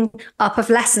building up of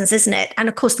lessons, isn't it? And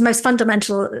of course, the most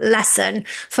fundamental lesson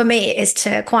for me is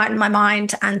to quieten my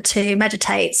mind and to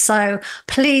meditate. So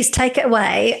please take it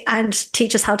away and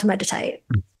teach us how to meditate.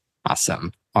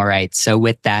 Awesome. All right. So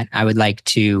with that, I would like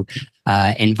to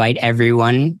invite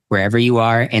everyone, wherever you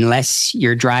are, unless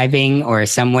you're driving or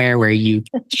somewhere where you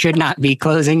should not be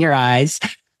closing your eyes.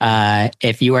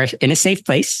 If you are in a safe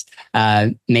place,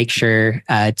 make sure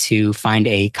to find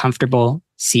a comfortable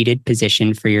seated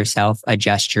position for yourself.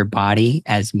 Adjust your body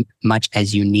as much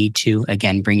as you need to.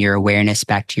 Again, bring your awareness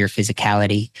back to your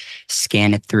physicality.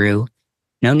 Scan it through.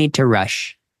 No need to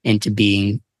rush into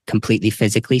being completely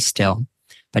physically still,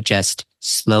 but just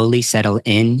slowly settle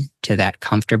in to that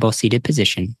comfortable seated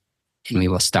position, and we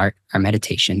will start our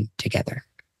meditation together.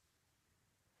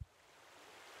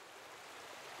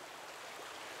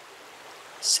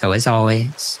 So as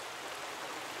always,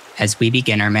 as we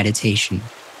begin our meditation,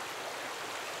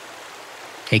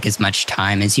 take as much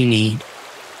time as you need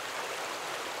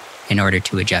in order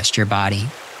to adjust your body,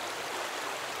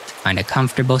 to find a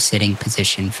comfortable sitting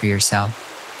position for yourself,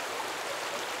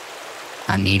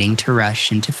 not needing to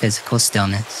rush into physical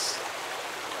stillness,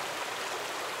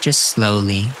 just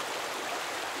slowly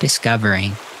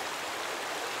discovering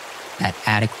that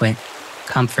adequate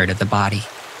comfort of the body.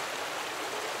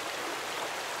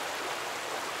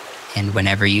 And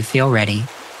whenever you feel ready,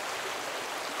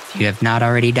 if you have not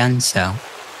already done so,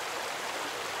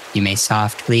 you may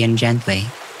softly and gently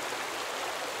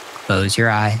close your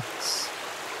eyes,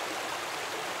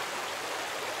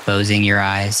 closing your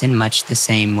eyes in much the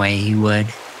same way you would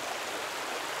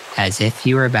as if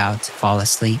you were about to fall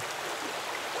asleep.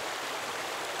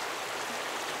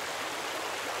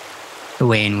 The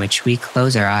way in which we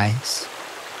close our eyes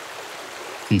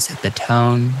can set the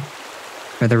tone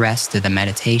for the rest of the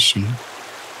meditation.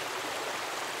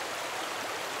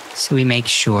 So we make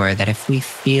sure that if we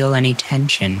feel any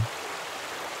tension,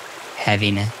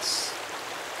 heaviness,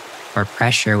 or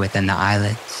pressure within the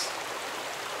eyelids,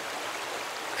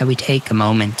 that we take a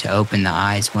moment to open the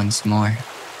eyes once more,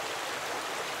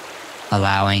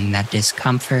 allowing that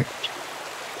discomfort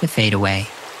to fade away,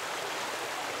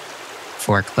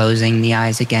 before closing the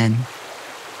eyes again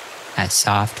as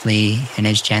softly and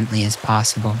as gently as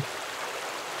possible,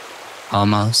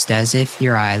 almost as if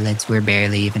your eyelids were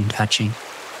barely even touching.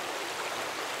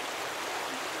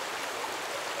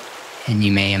 And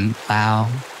you may allow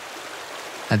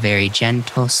a very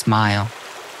gentle smile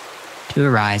to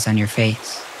arise on your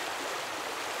face,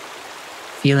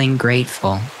 feeling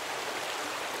grateful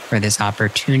for this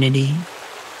opportunity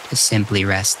to simply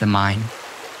rest the mind,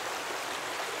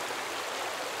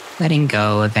 letting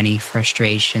go of any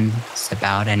frustrations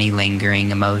about any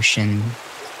lingering emotion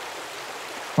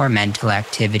or mental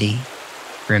activity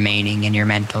remaining in your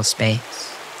mental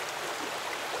space,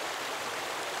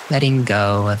 letting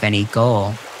go of any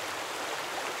goal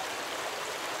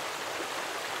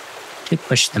to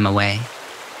push them away,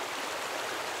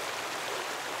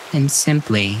 and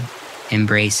simply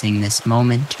embracing this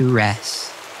moment to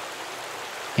rest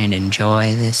and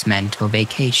enjoy this mental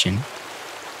vacation.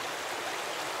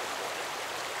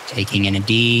 Taking in a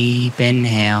deep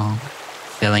inhale,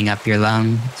 filling up your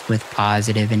lungs with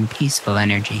positive and peaceful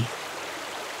energy,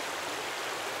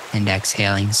 and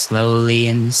exhaling slowly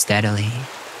and steadily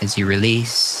as you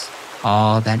release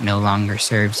all that no longer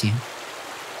serves you.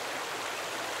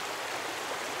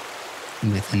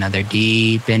 And with another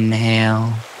deep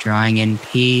inhale, drawing in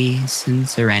peace and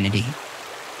serenity.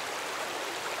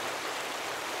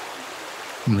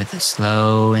 And with a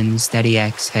slow and steady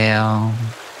exhale,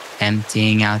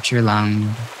 emptying out your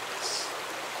lungs,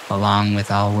 along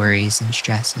with all worries and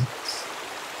stresses.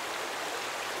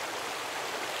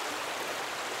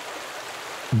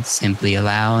 And simply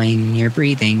allowing your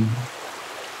breathing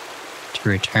to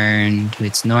return to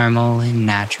its normal and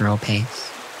natural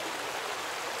pace.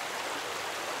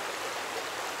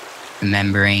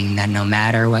 Remembering that no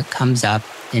matter what comes up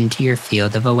into your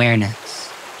field of awareness,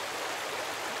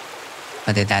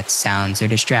 whether that's sounds or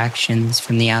distractions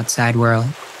from the outside world,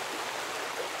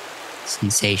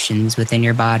 sensations within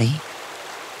your body,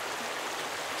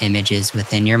 images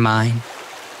within your mind,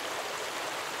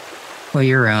 or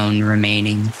your own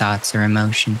remaining thoughts or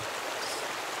emotions,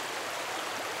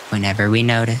 whenever we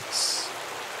notice,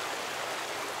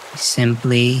 we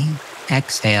simply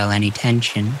exhale any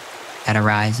tension that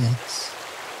arises,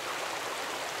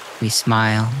 we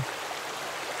smile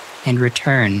and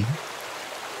return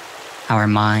our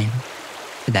mind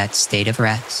to that state of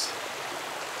rest.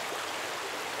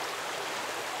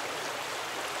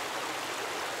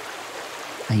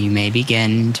 And you may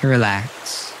begin to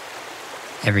relax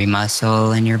every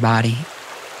muscle in your body,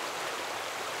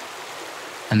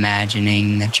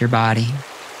 imagining that your body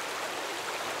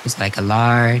is like a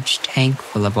large tank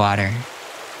full of water,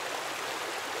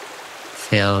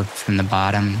 filled from the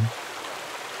bottom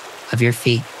of your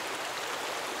feet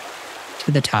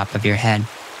to the top of your head.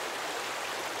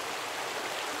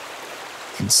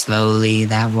 And slowly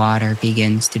that water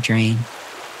begins to drain.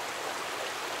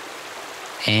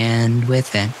 And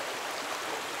with it,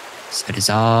 so does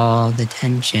all the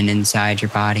tension inside your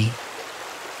body.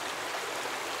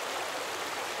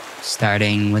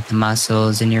 Starting with the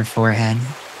muscles in your forehead,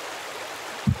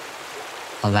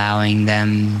 allowing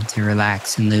them to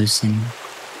relax and loosen.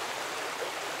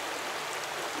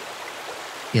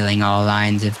 Feeling all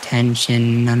lines of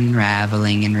tension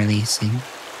unraveling and releasing.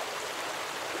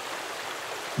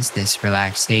 As this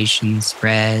relaxation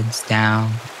spreads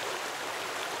down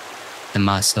the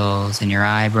muscles in your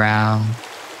eyebrow,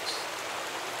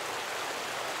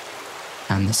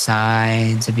 down the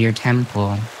sides of your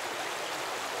temple,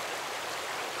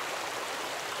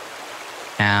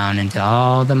 down into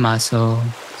all the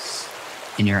muscles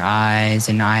in your eyes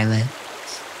and eyelids,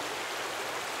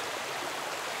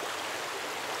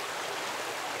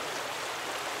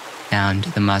 down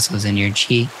to the muscles in your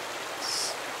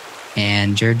cheeks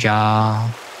and your jaw,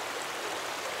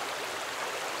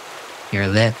 your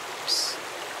lips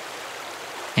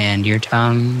and your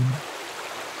tongue,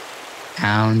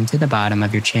 down to the bottom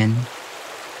of your chin.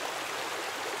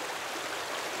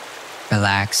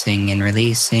 Relaxing and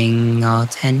releasing all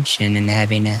tension and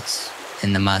heaviness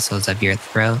in the muscles of your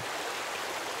throat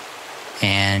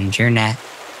and your neck,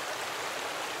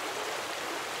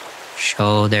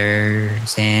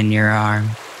 shoulders and your arm,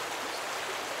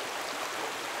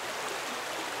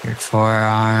 your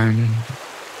forearm,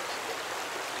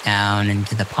 down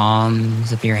into the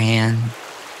palms of your hand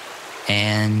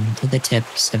and to the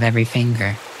tips of every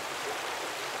finger.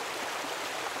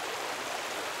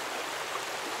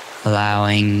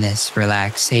 Allowing this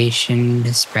relaxation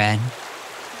to spread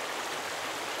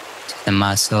to the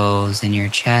muscles in your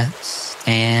chest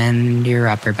and your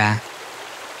upper back.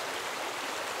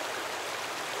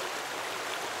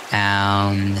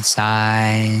 Down the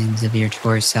sides of your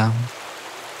torso,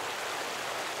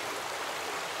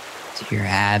 to your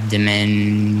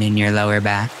abdomen and your lower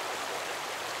back.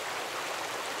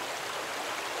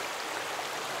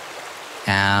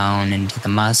 Down into the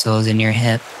muscles in your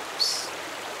hips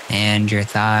and your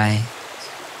thighs,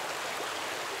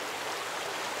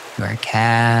 your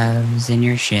calves and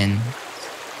your shins,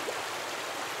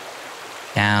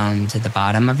 down to the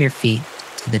bottom of your feet,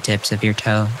 to the tips of your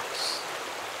toes,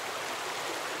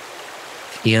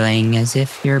 feeling as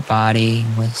if your body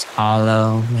was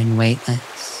hollow and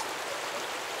weightless,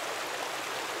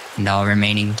 and all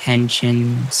remaining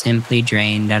tension simply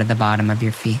drained out of the bottom of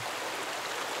your feet,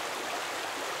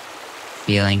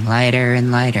 feeling lighter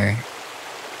and lighter,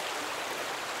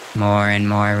 more and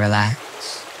more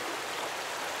relaxed.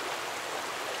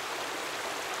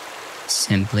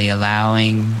 Simply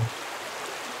allowing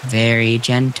very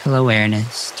gentle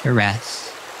awareness to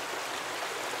rest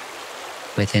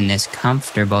within this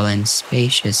comfortable and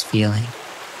spacious feeling,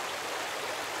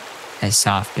 as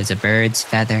soft as a bird's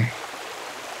feather,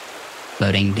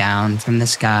 floating down from the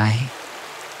sky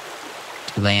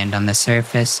to land on the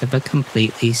surface of a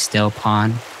completely still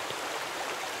pond,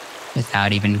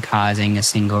 without even causing a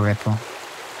single ripple.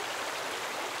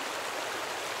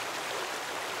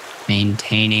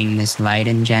 Maintaining this light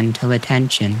and gentle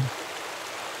attention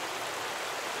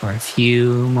for a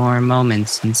few more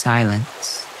moments in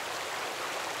silence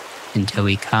until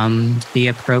we come to the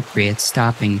appropriate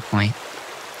stopping point.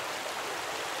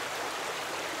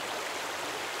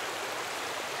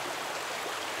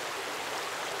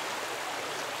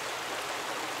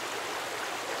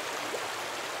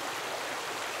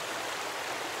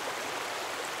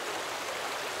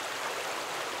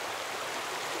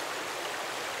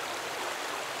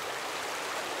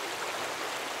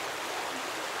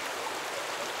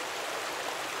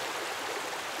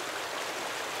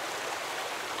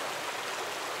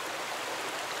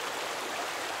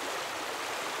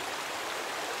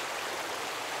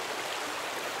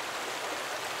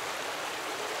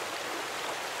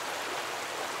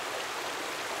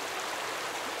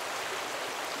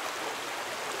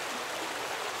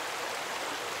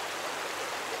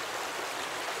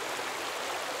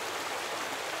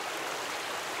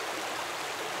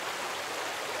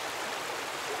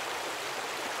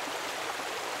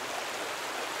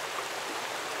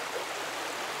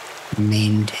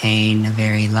 Maintain a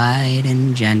very light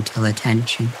and gentle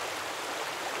attention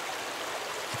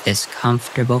with this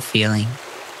comfortable feeling.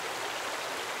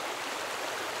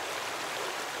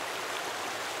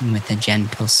 And with a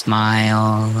gentle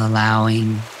smile,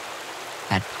 allowing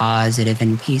that positive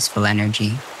and peaceful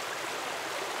energy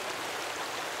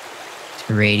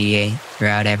to radiate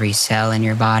throughout every cell in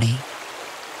your body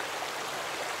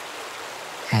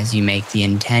as you make the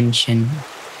intention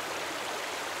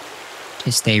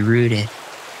to stay rooted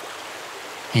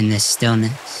in this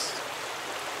stillness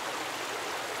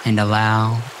and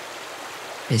allow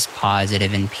this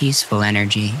positive and peaceful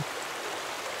energy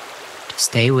to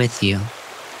stay with you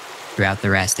throughout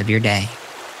the rest of your day.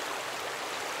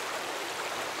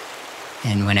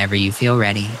 And whenever you feel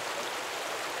ready,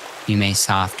 you may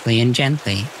softly and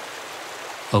gently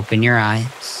open your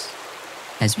eyes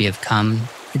as we have come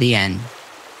to the end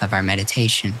of our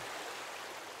meditation.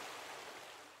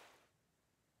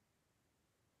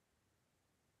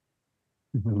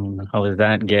 How was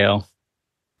that, Gail?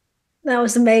 That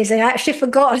was amazing. I actually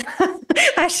forgot.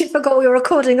 We were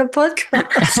recording a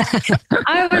podcast.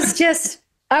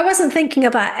 I wasn't thinking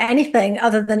about anything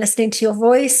other than listening to your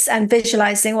voice and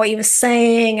visualizing what you were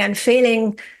saying and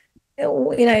feeling,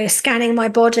 scanning my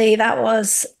body. That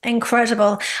was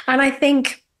incredible. And I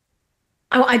think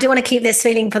I do want to keep this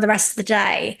feeling for the rest of the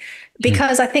day,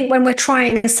 because I think when we're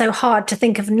trying so hard to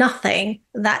think of nothing,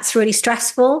 that's really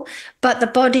stressful. But the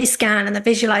body scan and the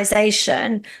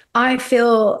visualization, I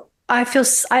feel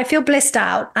blissed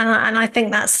out, and I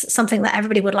think that's something that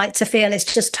everybody would like to feel, is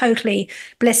just totally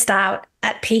blissed out,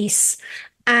 at peace.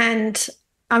 And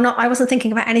I wasn't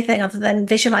thinking about anything other than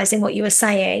visualizing what you were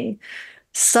saying.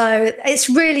 So it's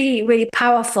really, really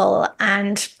powerful.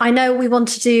 And I know we want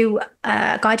to do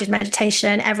guided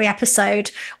meditation every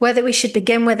episode. Whether we should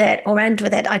begin with it or end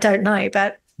with it, I don't know,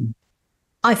 but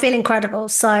I feel incredible.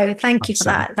 So thank you for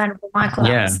that, Venerable Michael.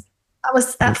 Yeah.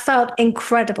 That felt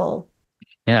incredible.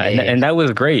 Yeah, and that was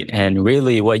great. And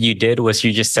really what you did was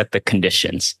you just set the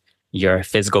conditions. Your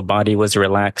physical body was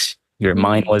relaxed. Your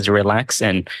mind was relaxed.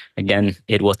 And again,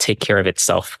 it will take care of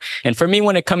itself. And for me,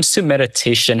 when it comes to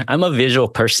meditation, I'm a visual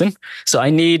person. So I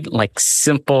need like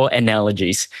simple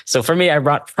analogies. So for me, I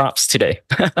brought props today.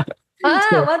 Well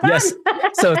done. Yes.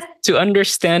 So to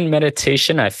understand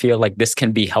meditation, I feel like this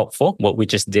can be helpful, what we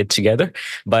just did together.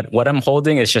 But what I'm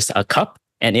holding is just a cup,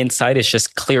 and inside is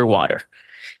just clear water.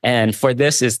 And for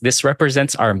this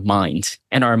represents our mind,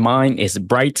 and our mind is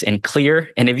bright and clear.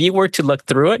 And if you were to look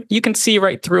through it, you can see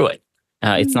right through it.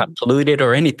 It's not polluted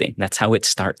or anything. That's how it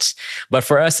starts. But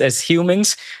for us as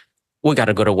humans, we got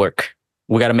to go to work.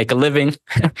 We got to make a living.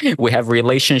 We have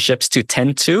relationships to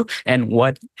tend to. And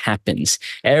what happens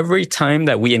every time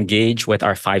that we engage with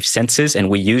our five senses and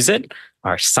we use it,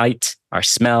 our sight, our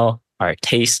smell, our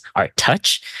taste, our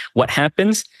touch, what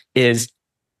happens is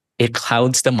it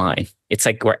clouds the mind. It's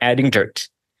like we're adding dirt.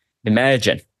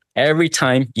 Imagine every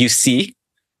time you see,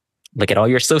 look at all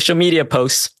your social media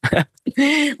posts.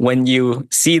 When you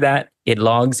see that, it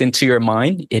logs into your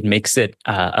mind. It makes it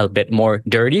a bit more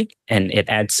dirty, and it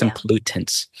adds some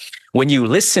pollutants. When you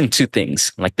listen to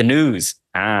things like the news,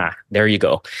 there you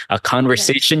go. A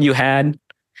conversation you had,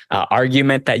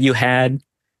 argument that you had,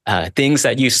 things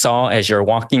that you saw as you're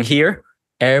walking here,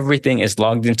 everything is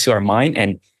logged into our mind,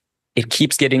 and it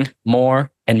keeps getting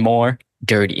more and more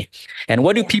dirty. And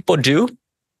what do people do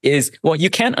is, well, you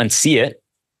can't unsee it.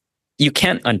 You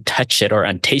can't untouch it or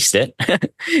untaste it.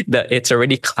 It's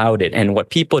already clouded. And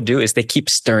what people do is they keep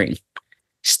stirring.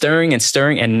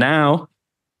 And now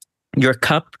your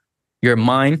cup, your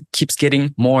mind keeps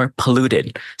getting more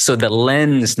polluted. So the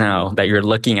lens now that you're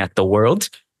looking at the world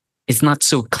is not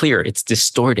so clear. It's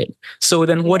distorted. So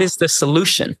then what is the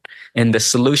solution? And the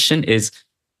solution is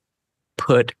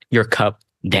put your cup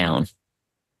down.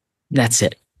 That's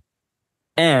it.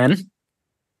 And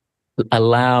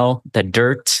allow the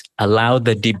dirt, allow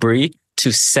the debris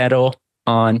to settle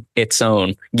on its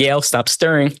own. Gail, stop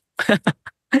stirring.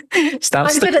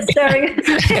 I'm good at stirring.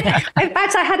 In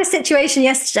fact, I had a situation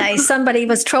yesterday. Somebody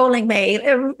was trolling me.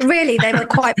 Really, they were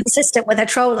quite persistent with their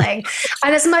trolling.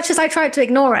 And as much as I tried to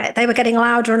ignore it, they were getting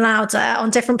louder and louder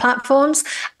on different platforms.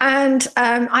 And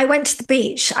I went to the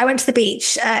beach.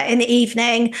 In the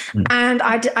evening, and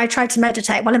I tried to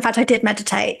meditate. Well, in fact, I did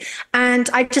meditate, and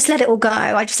I just let it all go.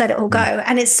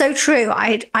 And it's so true.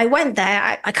 I went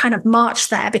there. I kind of marched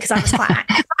there because I was quite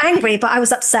angry, but I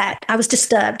was upset. I was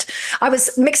disturbed. I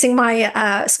was mixing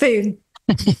my spoon.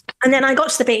 And then I got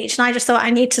to the beach, and I just thought,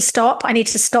 I need to stop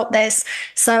this.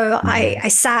 So I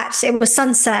sat. It was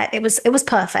sunset. It was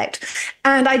perfect.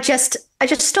 And I just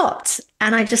stopped.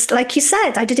 And I just, like you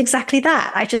said, I did exactly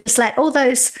that. I just let all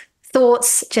those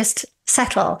thoughts just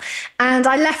settle. And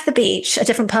I left the beach a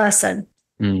different person.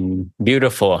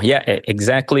 Beautiful. Yeah,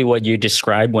 exactly what you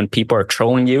described. When people are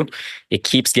trolling you, it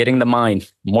keeps getting the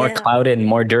mind more clouded and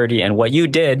more dirty. And what you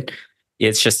did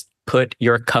is just put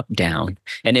your cup down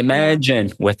and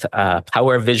imagine with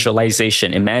power of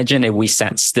visualization. Imagine if we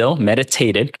sat still,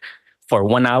 meditated for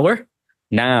 1 hour.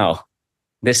 Now,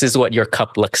 this is what your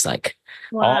cup looks like.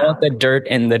 Wow. All the dirt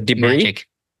and the debris,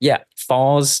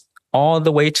 falls all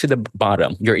the way to the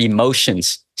bottom. Your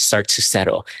emotions start to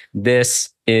settle. This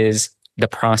is the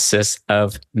process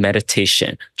of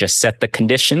meditation. Just set the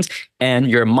conditions and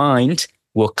your mind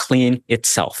will clean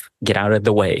itself, get out of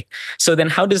the way. So then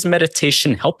how does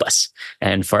meditation help us?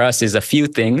 And for us is a few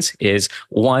things. Is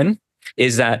one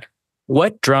is that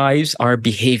what drives our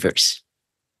behaviors?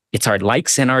 It's our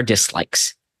likes and our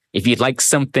dislikes. If you like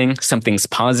something, something's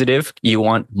positive, you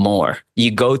want more.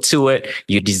 You go to it,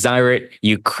 you desire it,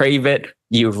 you crave it,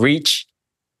 you reach,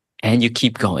 and you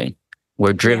keep going.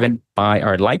 We're driven by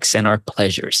our likes and our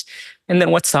pleasures. And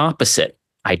then what's the opposite?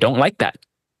 I don't like that.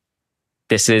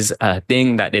 This is a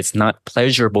thing that is not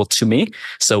pleasurable to me.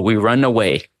 So we run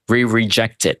away, we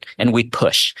reject it, and we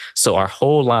push. So our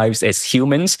whole lives as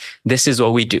humans, this is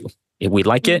what we do. If we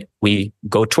like it, we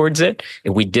go towards it.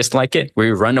 If we dislike it, we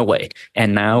run away.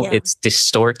 And now it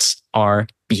distorts our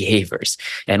behaviors.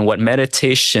 And what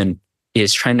meditation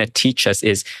is trying to teach us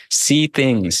is see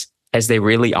things as they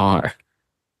really are.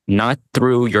 Not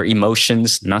through your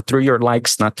emotions, not through your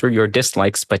likes, not through your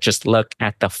dislikes, but just look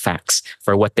at the facts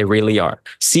for what they really are.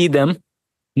 See them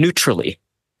neutrally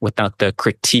without the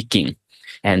critiquing.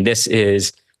 And this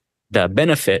is the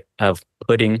benefit of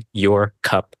putting your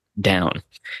cup down.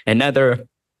 Another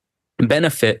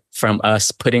benefit from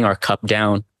us putting our cup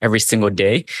down every single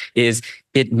day is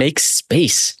it makes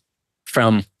space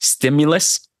from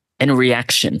stimulus and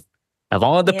reaction. Of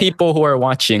all the people who are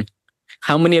watching,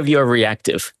 how many of you are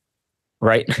reactive,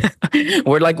 right?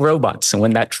 We're like robots. And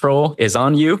when that troll is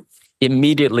on you,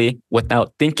 immediately,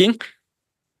 without thinking,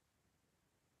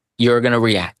 you're going to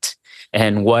react.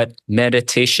 And what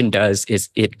meditation does is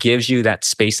it gives you that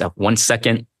space of 1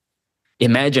 second.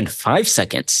 Imagine 5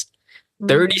 seconds,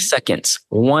 30 seconds,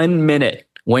 1 minute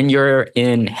when you're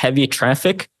in heavy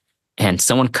traffic and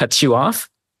someone cuts you off.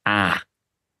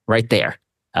 Right there.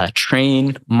 A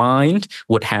trained mind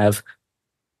would have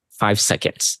 5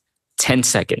 seconds, 10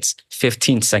 seconds,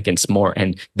 15 seconds more.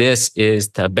 And this is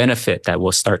the benefit that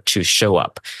will start to show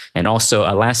up. And also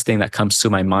a last thing that comes to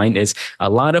my mind is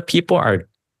a lot of people are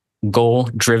goal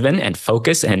driven and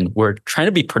focused, and we're trying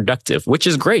to be productive, which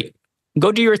is great.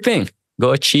 Go do your thing,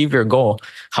 go achieve your goal.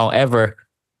 However,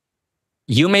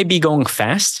 you may be going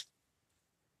fast,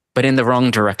 but in the wrong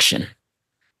direction.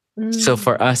 So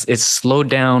for us, it's slow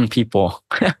down, people.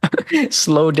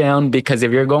 Slow down, because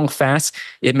if you're going fast,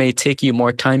 it may take you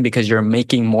more time because you're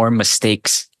making more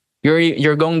mistakes.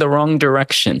 You're going the wrong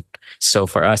direction. So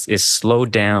for us, it's slow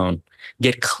down,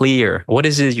 get clear. What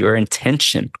is your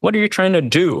intention? What are you trying to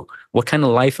do? What kind of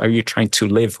life are you trying to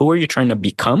live? Who are you trying to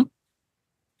become?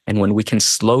 And when we can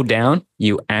slow down,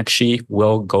 you actually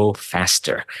will go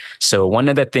faster. So one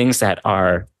of the things that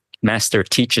our master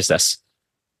teaches us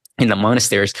in the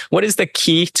monasteries, what is the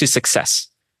key to success?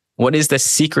 What is the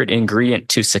secret ingredient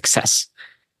to success?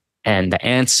 And the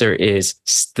answer is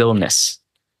stillness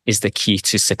is the key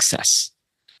to success.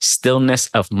 Stillness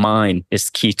of mind is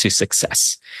key to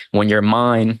success. When your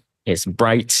mind is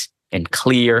bright and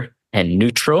clear and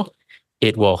neutral,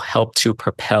 it will help to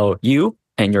propel you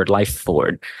and your life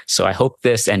forward. So I hope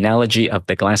this analogy of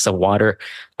the glass of water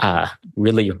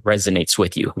really resonates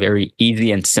with you. Very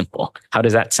easy and simple. How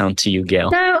does that sound to you, Gail?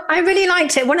 No, I really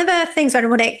liked it. One of the things,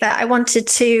 Venerable Nick, that I wanted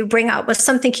to bring up was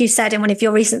something you said in one of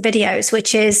your recent videos,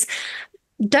 which is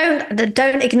don't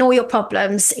ignore your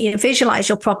problems, visualize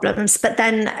your problems, but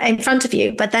then in front of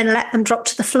you, but then let them drop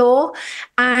to the floor.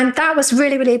 And that was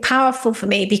really, really powerful for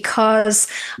me, because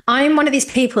I'm one of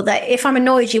these people that if I'm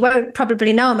annoyed, you won't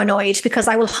probably know I'm annoyed, because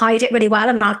I will hide it really well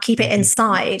and I'll keep it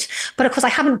inside. But of course, I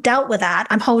haven't dealt with that.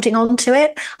 I'm holding on to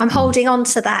it. I'm holding on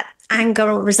to that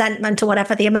anger or resentment or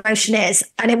whatever the emotion is,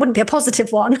 and it wouldn't be a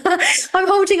positive one. I'm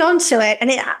holding on to it, and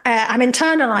I'm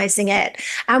internalizing it.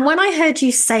 And when I heard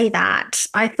you say that,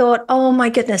 I thought, oh my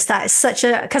goodness, that is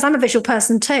because I'm a visual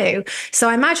person too. So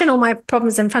I imagine all my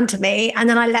problems in front of me, and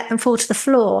then I let them fall to the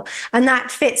floor. And that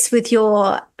fits with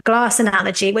your glass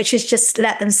analogy, which is just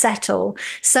let them settle.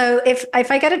 So if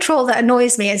I get a troll that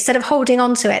annoys me, instead of holding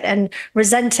on to it and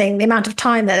resenting the amount of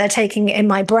time that they're taking in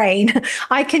my brain,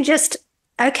 I can just,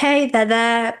 okay, they're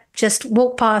there, just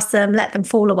walk past them, let them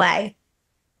fall away.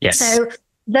 Yes. So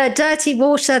The dirty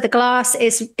water, the glass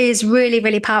is really,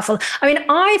 really powerful. I mean,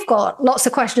 I've got lots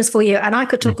of questions for you, and I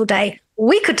could talk all day.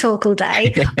 We could talk all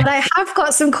day, but I have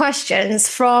got some questions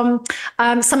from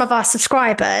some of our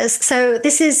subscribers. So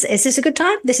is this a good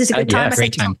time? This is a good time. Yeah,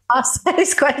 great time. To ask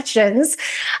those questions.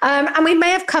 And we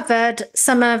may have covered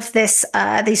some of these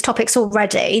topics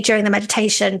already during the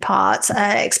meditation part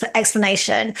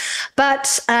explanation.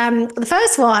 But the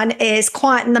first one is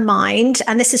quieten the mind.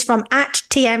 And this is from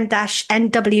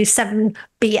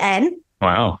 @TM-NW7BN.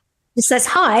 Wow. It says,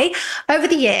 hi, over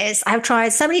the years, I have tried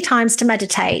so many times to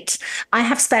meditate. I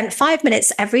have spent 5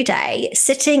 minutes every day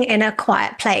sitting in a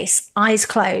quiet place, eyes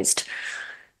closed.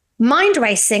 Mind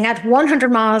racing at 100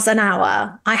 miles an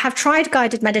hour. I have tried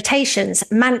guided meditations,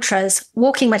 mantras,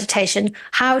 walking meditation.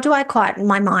 How do I quieten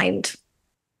my mind?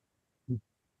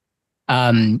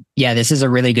 Yeah, this is a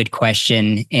really good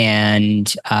question.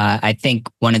 And I think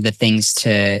one of the things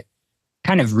to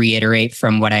kind of reiterate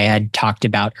from what I had talked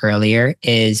about earlier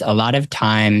is a lot of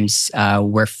times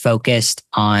we're focused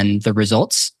on the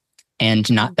results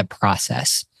and not the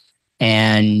process.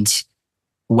 And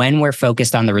when we're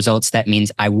focused on the results, that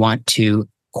means I want to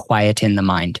quieten the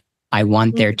mind. I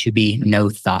want there to be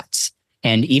no thoughts.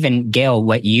 And even Gail,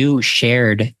 what you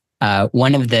shared,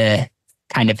 one of the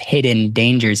kind of hidden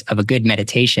dangers of a good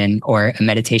meditation or a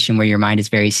meditation where your mind is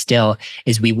very still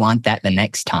is we want that the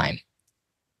next time.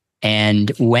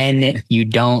 And when you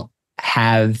don't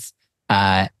have,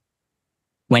 when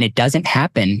it doesn't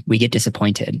happen, we get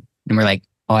disappointed and we're like,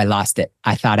 oh, I lost it.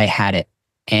 I thought I had it.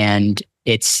 And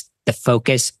it's the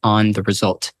focus on the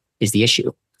result is the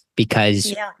issue,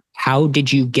 because how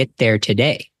did you get there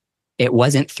today? It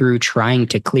wasn't through trying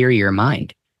to clear your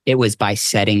mind. It was by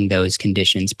setting those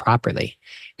conditions properly.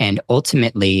 And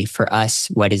ultimately for us,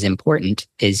 what is important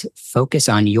is focus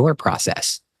on your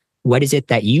process. What is it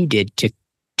that you did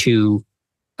to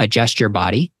adjust your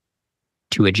body,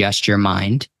 to adjust your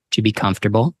mind, to be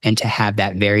comfortable, and to have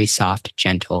that very soft,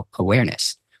 gentle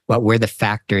awareness? What were the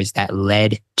factors that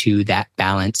led to that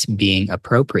balance being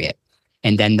appropriate?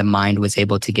 And then the mind was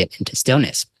able to get into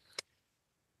stillness.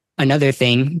 Another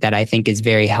thing that I think is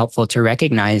very helpful to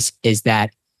recognize is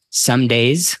that some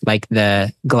days, like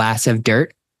the glass of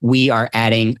dirt, we are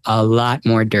adding a lot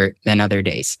more dirt than other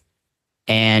days.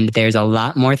 And there's a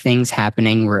lot more things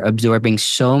happening. We're absorbing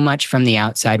so much from the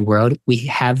outside world. We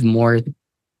have more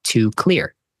to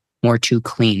clear, more to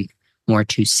clean, more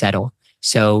to settle.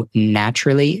 So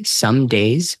naturally, some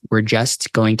days we're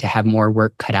just going to have more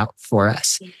work cut out for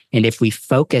us. And if we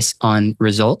focus on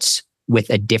results with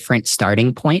a different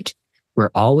starting point, we're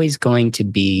always going to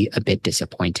be a bit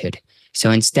disappointed.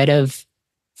 So instead of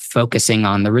focusing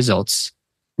on the results,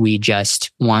 we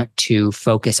just want to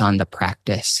focus on the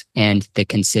practice and the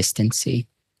consistency.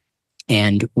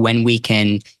 And when we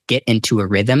can get into a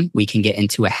rhythm, we can get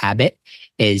into a habit,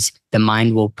 is the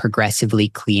mind will progressively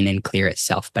clean and clear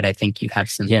itself. But I think you have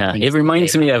some. Yeah, it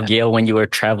reminds me of Gail when you were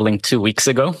traveling 2 weeks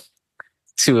ago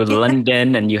to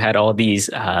London and you had all these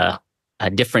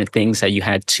different things that you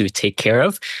had to take care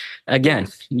of. Again,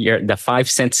 the five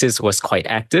senses was quite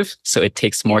active, so it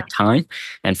takes more time.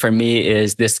 And for me,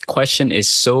 this question is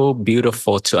so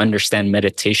beautiful to understand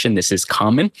meditation. This is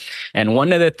common. And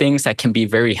one of the things that can be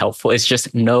very helpful is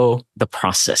just know the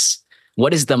process.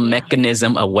 What is the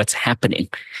mechanism of what's happening?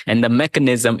 And the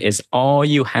mechanism is all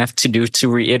you have to do to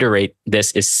reiterate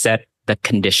this is set the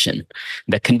condition.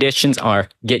 The conditions are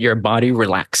get your body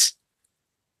relaxed.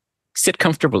 Sit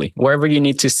comfortably, wherever you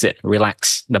need to sit.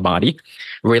 Relax the body,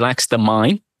 relax the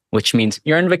mind, which means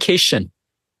you're on vacation,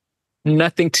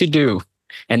 nothing to do.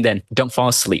 And then don't fall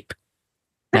asleep.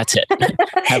 That's it.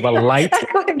 Have a light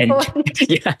and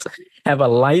have a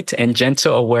light and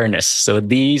gentle awareness. So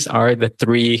these are the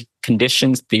three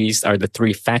conditions. These are the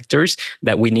three factors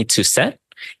that we need to set.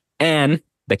 And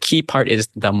the key part is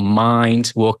the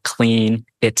mind will clean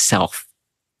itself,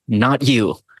 not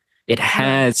you. It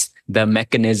has the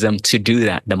mechanism to do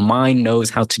that. The mind knows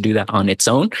how to do that on its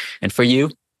own. And for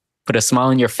you, put a smile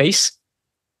on your face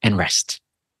and rest.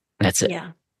 That's it.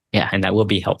 Yeah. And that will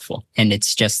be helpful. And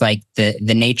it's just like the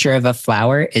nature of a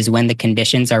flower is when the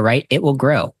conditions are right, it will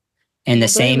grow. And the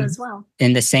same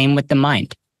with the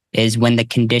mind is when the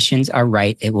conditions are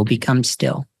right, it will become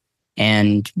still.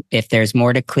 And if there's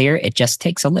more to clear, it just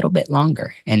takes a little bit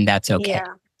longer, and that's okay.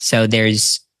 Yeah. So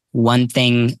there's one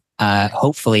thing,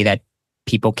 hopefully, that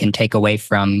people can take away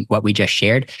from what we just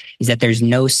shared is that there's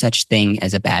no such thing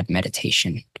as a bad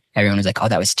meditation. Everyone was like, oh,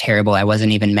 that was terrible. I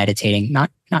wasn't even meditating. Not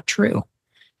true.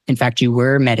 In fact, you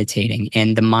were meditating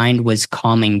and the mind was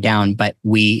calming down, but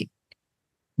we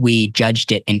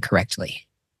judged it incorrectly.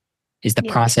 The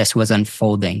process was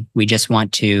unfolding. We just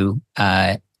want to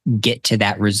get to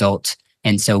that result.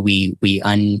 And so we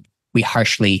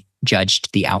harshly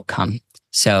judged the outcome.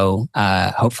 So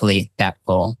hopefully that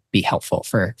will be helpful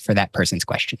for that person's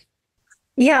question.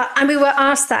 Yeah, and we were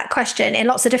asked that question in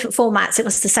lots of different formats. It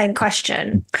was the same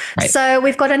question. Right. So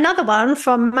we've got another one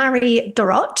from Marie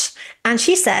Dorot, and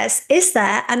she says, is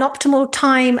there an optimal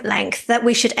time length that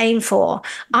we should aim for?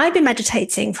 I've been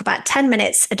meditating for about 10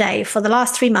 minutes a day for the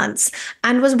last 3 months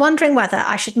and was wondering whether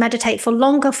I should meditate for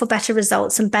longer for better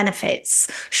results and benefits.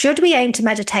 Should we aim to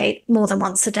meditate more than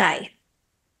once a day?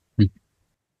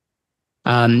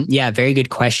 Yeah, very good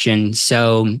question.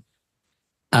 So,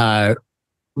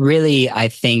 really, I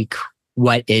think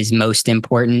what is most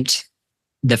important,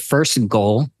 the first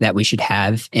goal that we should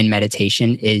have in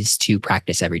meditation is to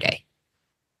practice every day.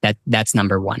 That's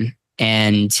number one.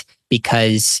 And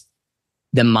because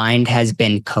the mind has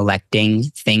been collecting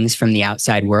things from the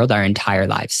outside world our entire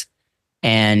lives.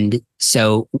 And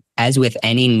so as with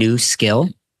any new skill,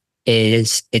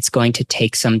 it's going to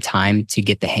take some time to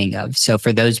get the hang of. So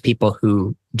for those people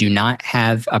who do not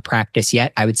have a practice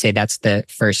yet, I would say that's the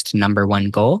first number one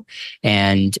goal.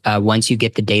 And once you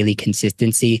get the daily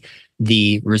consistency,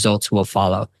 the results will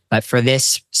follow. But for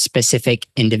this specific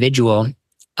individual,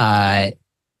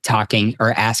 talking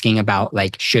or asking about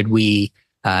like, should we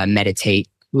meditate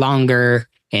longer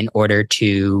in order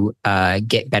to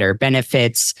get better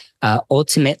benefits?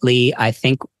 Ultimately, I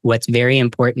think what's very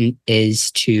important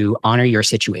is to honor your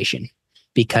situation,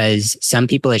 because some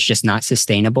people it's just not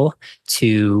sustainable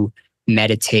to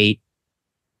meditate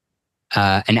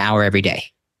an hour every day.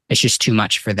 It's just too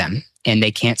much for them and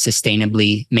they can't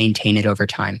sustainably maintain it over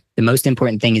time. The most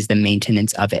important thing is the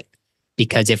maintenance of it.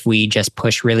 Because if we just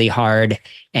push really hard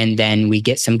and then we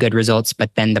get some good results,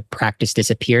 but then the practice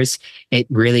disappears, it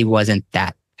really wasn't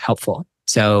that helpful.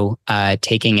 So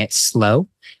taking it slow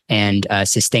and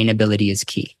sustainability is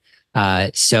key.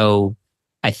 So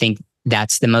I think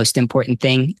that's the most important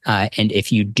thing. And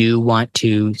if you do want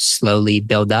to slowly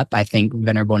build up, I think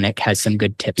Venerable Nick has some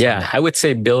good tips. Yeah, I would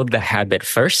say build the habit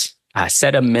first.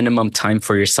 Set a minimum time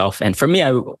for yourself. And for me,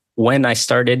 when I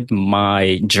started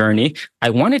my journey, I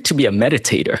wanted to be a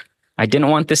meditator. I didn't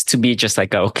want this to be just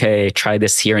like, okay, try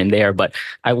this here and there, but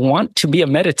I want to be a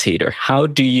meditator. How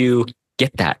do you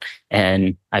get that?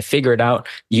 And I figured out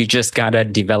you just got to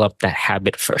develop that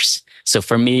habit first. So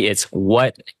for me, it's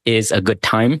what is a good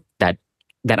time that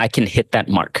I can hit that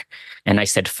mark. And I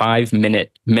said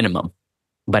 5-minute minimum,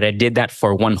 but I did that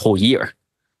for one whole year,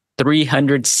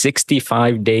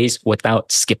 365 days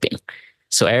without skipping.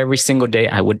 So every single day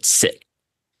I would sit.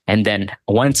 And then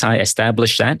once I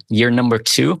established that, year number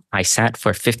 2, I sat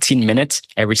for 15 minutes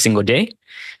every single day.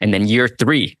 And then year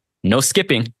 3, no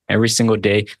skipping every single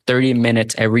day, 30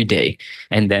 minutes every day.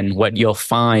 And then what you'll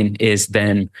find is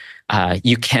then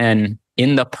you can,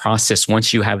 in the process,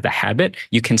 once you have the habit,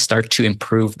 you can start to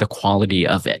improve the quality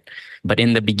of it. But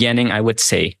in the beginning, I would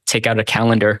say, take out a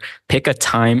calendar, pick a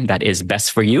time that is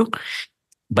best for you,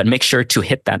 but make sure to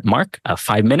hit that mark of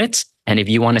 5 minutes. And if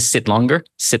you want to sit longer,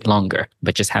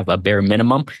 but just have a bare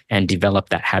minimum and develop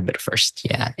that habit first.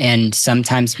 Yeah. And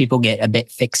sometimes people get a bit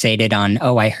fixated on,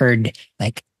 oh, I heard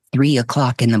like 3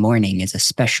 o'clock in the morning is a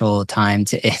special time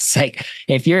to, it's like,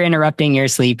 if you're interrupting your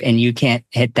sleep and you can't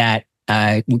hit that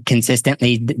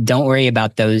consistently, don't worry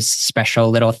about those special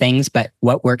little things, but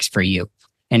what works for you.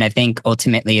 And I think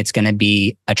ultimately it's going to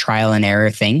be a trial and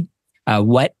error thing.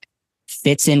 What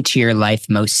fits into your life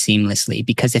most seamlessly,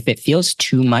 because if it feels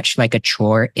too much like a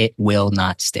chore, it will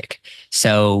not stick.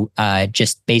 So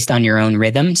just based on your own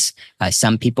rhythms,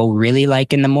 some people really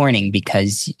like in the morning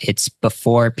because it's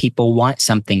before people want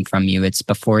something from you. It's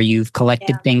before you've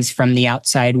collected things from the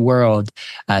outside world.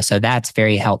 So that's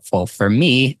very helpful. For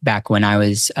me, back when I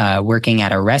was working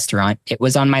at a restaurant, it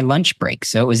was on my lunch break.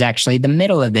 So it was actually the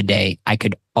middle of the day. I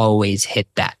could always hit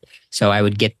that. So I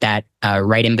would get that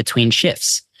right in between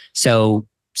shifts. So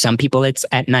some people it's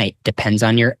at night, depends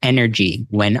on your energy.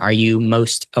 When are you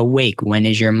most awake? When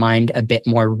is your mind a bit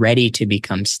more ready to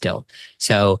become still?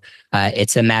 So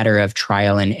it's a matter of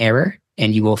trial and error,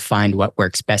 and you will find what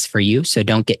works best for you. So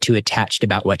don't get too attached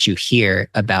about what you hear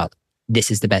about this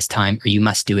is the best time or you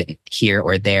must do it here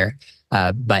or there.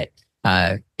 But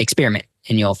experiment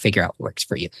and you'll figure out what works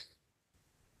for you.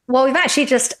 Well, we've actually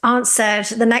just answered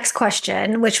the next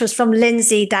question, which was from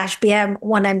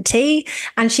Lindsay-BM1MT.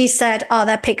 And she said, are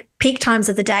there peak times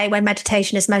of the day when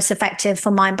meditation is most effective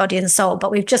for mind, body, and soul? But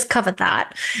we've just covered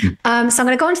that. So I'm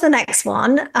going to go on to the next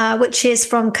one, which is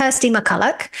from Kirsty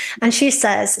McCulloch. And she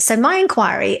says, so my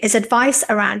inquiry is advice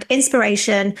around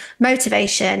inspiration,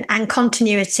 motivation, and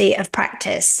continuity of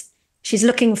practice. She's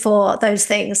looking for those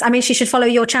things. I mean, she should follow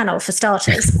your channel for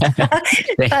starters. But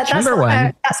that's Number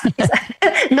one.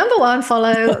 Number one,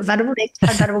 follow Venerable Nick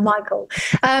and Venerable Michael.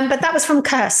 But that was from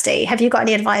Kirsty. Have you got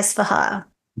any advice for her?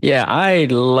 Yeah, I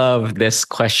love this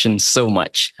question so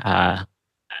much.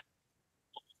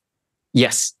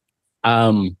 Yes.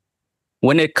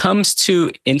 When it comes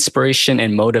to inspiration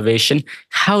and motivation,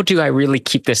 how do I really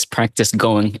keep this practice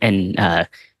going and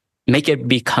make it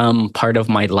become part of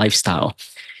my lifestyle?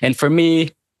 And for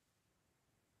me,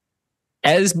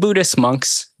 as Buddhist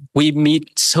monks, we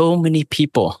meet so many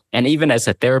people, and even as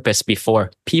a therapist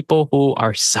before, people who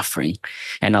are suffering.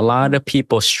 And a lot of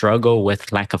people struggle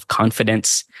with lack of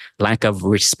confidence, lack of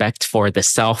respect for the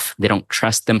self. They don't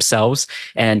trust themselves.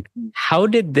 And how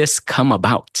did this come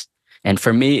about? And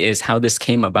for me, is how this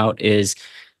came about is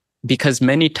because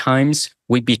many times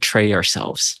we betray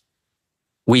ourselves.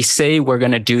 We say we're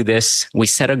going to do this. We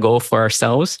set a goal for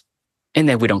ourselves, and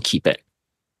then we don't keep it.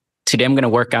 Today I'm going to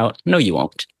work out. No, you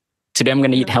won't. Today I'm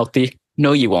going to eat healthy.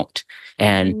 No, you won't.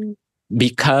 And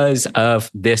because of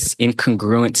this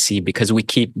incongruency, because we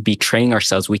keep betraying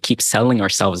ourselves, we keep selling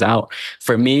ourselves out.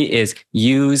 For me, is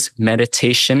use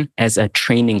meditation as a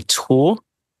training tool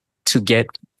to get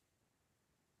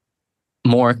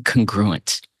more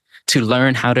congruent, to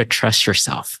learn how to trust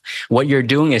yourself. What you're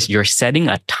doing is you're setting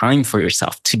a time for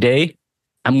yourself. Today,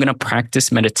 I'm going to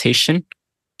practice meditation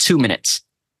 2 minutes,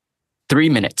 3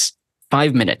 minutes,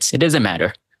 5 minutes. It doesn't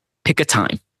matter. Pick a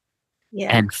time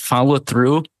and follow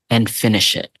through and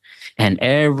finish it. And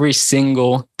every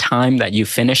single time that you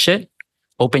finish it,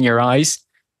 open your eyes,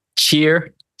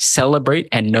 cheer, celebrate,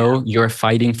 and know you're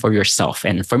fighting for yourself.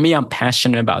 And for me, I'm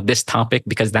passionate about this topic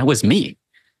because that was me.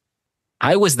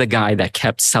 I was the guy that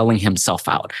kept selling himself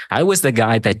out. I was the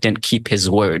guy that didn't keep his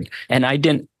word. And I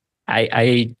didn't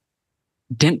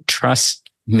trust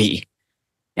me.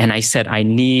 And I said, I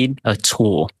need a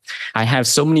tool. I have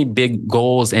so many big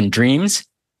goals and dreams.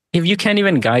 If you can't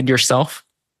even guide yourself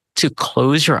to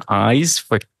close your eyes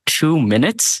for 2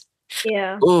 minutes,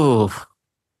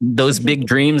 those big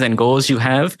dreams and goals you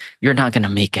have, you're not going to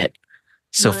make it.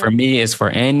 So for me, is for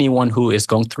anyone who is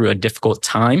going through a difficult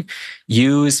time,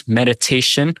 use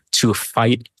meditation to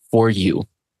fight for you,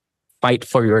 fight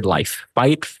for your life,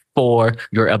 fight for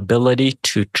your ability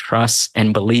to trust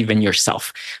and believe in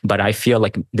yourself. But I feel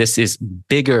like this is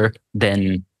bigger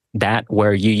than that,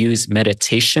 where you use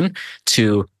meditation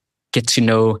to get to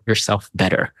know yourself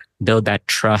better, build that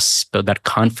trust, build that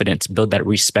confidence, build that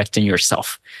respect in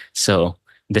yourself. So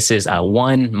this is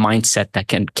one mindset that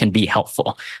can be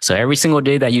helpful. So every single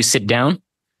day that you sit down,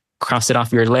 cross it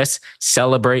off your list,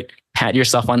 celebrate, pat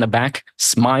yourself on the back,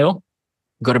 smile,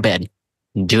 go to bed,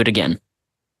 do it again.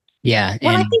 Yeah.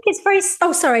 Well, I think it's very.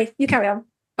 Oh, sorry. You carry on.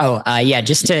 Yeah.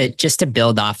 Just to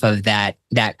build off of that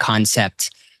concept,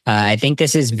 I think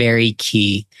this is very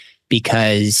key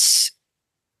because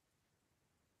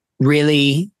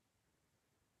really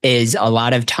is a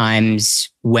lot of times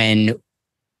when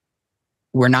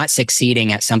we're not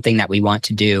succeeding at something that we want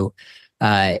to do,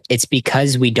 it's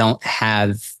because we don't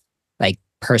have like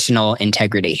personal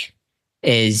integrity.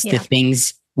 The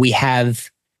things we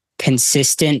have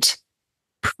consistent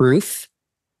proof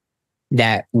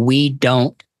that we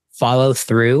don't follow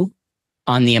through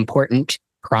on the important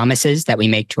promises that we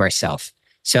make to ourselves.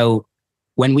 So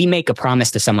when we make a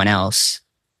promise to someone else,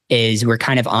 is we're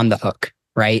kind of on the hook,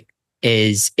 right?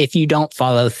 Is if you don't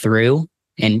follow through,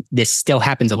 and this still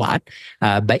happens a lot,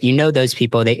 but those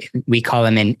people, we call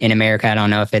them in America. I don't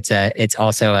know if it's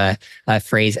also a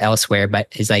phrase elsewhere, but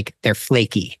it's like they're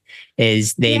flaky.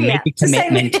 Is they make a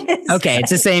commitment. Okay,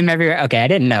 it's the same everywhere. Okay, I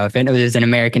didn't know if it was an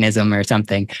Americanism or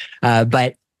something.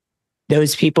 But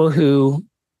those people who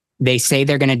they say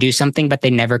they're going to do something, but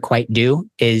they never quite do,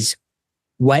 is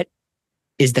what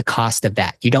is the cost of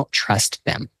that? You don't trust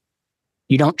them.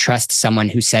 You don't trust someone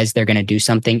who says they're going to do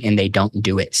something and they don't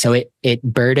do it. So it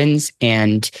burdens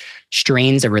and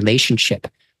strains a relationship.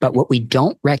 But what we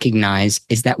don't recognize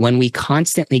is that when we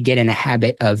constantly get in a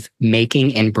habit of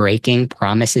making and breaking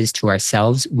promises to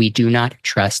ourselves, we do not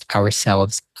trust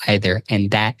ourselves either. And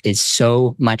that is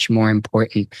so much more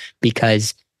important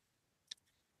because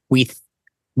we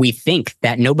think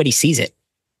that nobody sees it.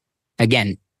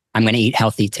 Again, I'm going to eat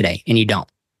healthy today, and you don't.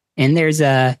 And there's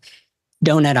a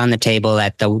donut on the table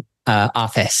at the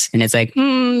office, and it's like,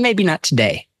 maybe not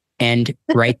today. And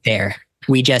right there,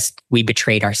 we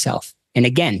betrayed ourselves. And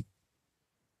again,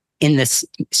 in this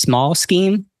small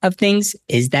scheme of things,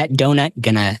 is that donut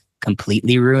gonna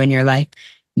completely ruin your life?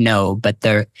 No, but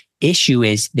the issue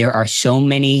is there are so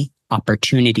many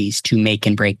opportunities to make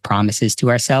and break promises to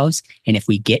ourselves. And if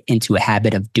we get into a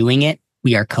habit of doing it,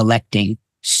 we are collecting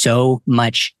so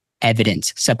much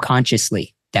evidence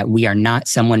subconsciously that we are not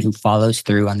someone who follows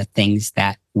through on the things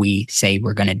that we say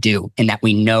we're going to do and that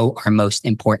we know are most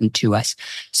important to us.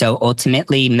 So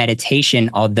ultimately, meditation,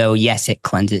 although yes, it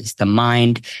cleanses the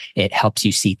mind, it helps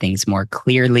you see things more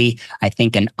clearly. I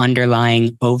think an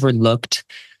underlying overlooked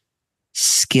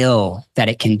skill that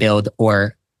it can build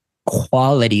or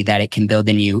quality that it can build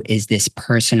in you is this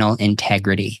personal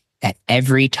integrity. That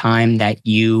every time that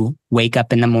you wake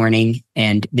up in the morning,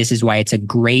 and this is why it's a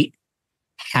great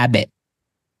habit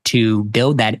to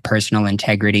build that personal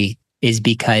integrity, is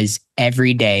because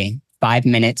every day, 5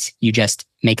 minutes, you just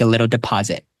make a little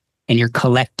deposit and you're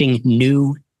collecting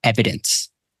new evidence.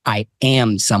 I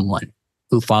am someone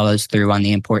who follows through on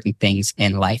the important things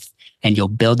in life. And you'll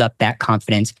build up that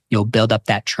confidence. You'll build up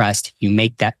that trust. You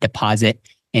make that deposit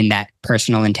in that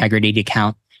personal integrity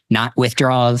account, not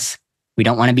withdrawals. We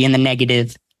don't want to be in the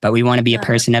negative, but we want to be a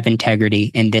person of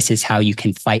integrity. And this is how you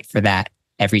can fight for that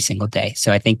every single day.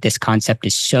 So I think this concept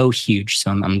is so huge.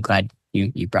 So I'm glad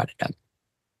you brought it up.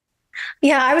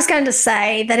 Yeah, I was going to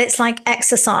say that it's like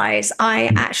exercise.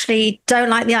 I actually don't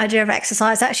like the idea of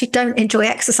exercise. I actually don't enjoy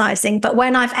exercising. But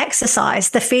when I've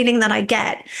exercised, the feeling that I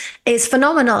get is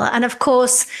phenomenal. And of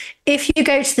course, if you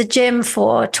go to the gym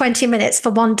for 20 minutes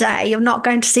for one day, you're not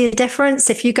going to see a difference.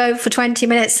 If you go for 20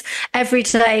 minutes every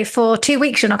day for 2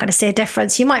 weeks, you're not going to see a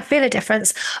difference. You might feel a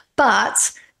difference,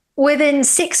 but within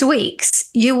 6 weeks,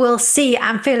 you will see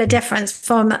and feel a difference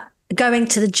from going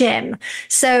to the gym.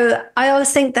 So I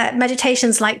always think that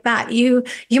meditations like that, you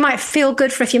might feel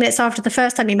good for a few minutes after the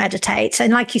first time you meditate.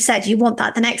 And like you said, you want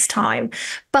that the next time.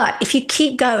 But if you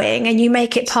keep going and you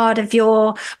make it part of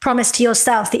your promise to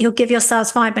yourself that you'll give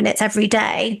yourselves 5 minutes every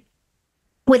day,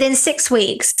 within 6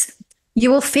 weeks,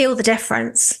 you will feel the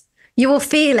difference. You will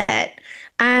feel it.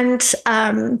 And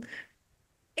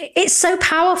it's so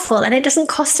powerful and it doesn't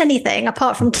cost anything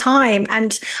apart from time.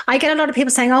 And I get a lot of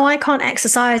people saying, oh, I can't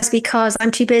exercise because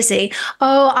I'm too busy.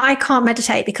 Oh, I can't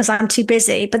meditate because I'm too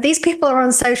busy. But these people are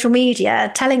on social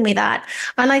media telling me that.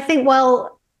 And I think,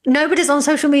 well, nobody's on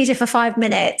social media for 5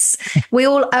 minutes. We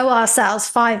all owe ourselves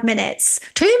 5 minutes,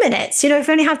 2 minutes. If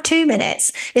you only have 2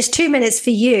 minutes, it's 2 minutes for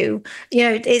you.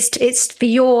 It's for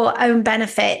your own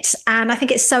benefit. And I think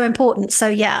it's so important. So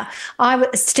yeah, I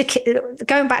would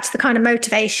going back to the kind of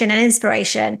motivation and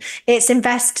inspiration, it's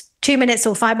invest 2 minutes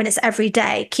or 5 minutes every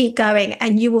day, keep going,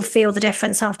 and you will feel the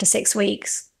difference after 6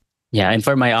 weeks. Yeah, and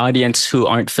for my audience who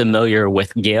aren't familiar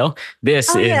with Gail,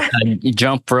 this is a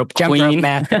jump rope queen,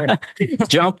 master.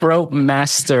 jump rope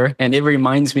master, and it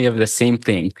reminds me of the same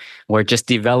thing. We're just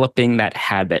developing that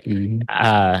habit,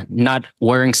 not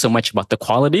worrying so much about the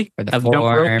quality of jump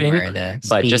roping,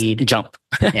 but just jump.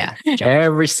 Yeah, jump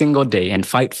every single day and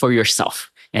fight for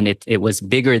yourself. And it was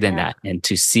bigger than that. And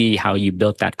to see how you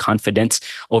built that confidence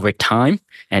over time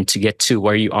and to get to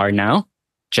where you are now,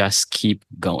 just keep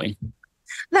going.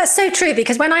 That's so true,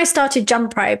 because when I started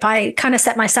jump rope, I kind of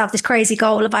set myself this crazy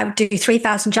goal of I would do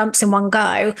 3,000 jumps in one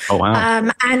go. Oh,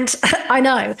 wow. And I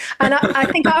know. And I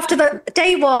think after the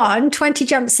day one, 20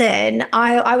 jumps in,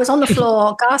 I was on the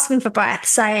floor gasping for breath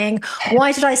saying,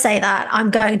 why did I say that? I'm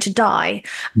going to die.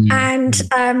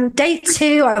 And day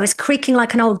two, I was creaking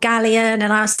like an old galleon.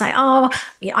 And I was like, oh,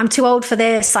 I'm too old for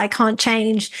this. I can't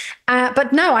change.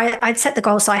 But no, I'd set the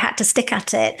goal, so I had to stick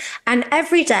at it. And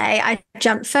every day I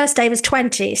jumped. First day was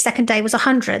 20, second day was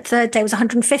 100, third day was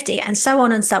 150, and so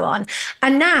on and so on.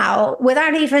 And now,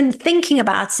 without even thinking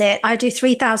about it, I do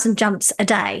 3,000 jumps a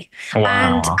day. Wow.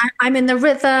 And I'm in the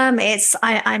rhythm.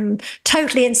 I'm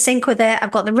totally in sync with it.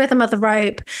 I've got the rhythm of the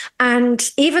rope.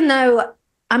 And even though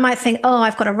I might think, oh,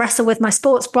 I've got to wrestle with my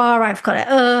sports bra, I've got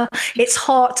to, it's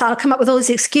hot, I'll come up with all these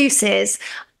excuses.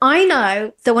 I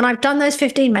know that when I've done those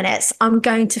 15 minutes, I'm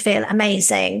going to feel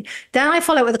amazing. Then I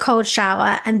follow it with a cold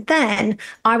shower, and then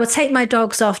I will take my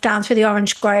dogs off down through the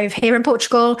orange grove here in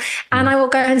Portugal, and I will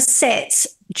go and sit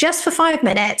just for 5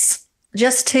 minutes,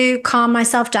 just to calm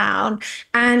myself down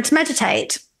and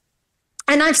meditate.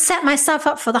 And I've set myself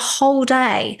up for the whole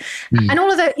day. And all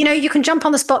of the, you can jump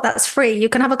on the spot, that's free. You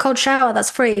can have a cold shower,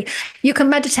 that's free. You can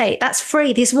meditate, that's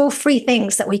free. These are all free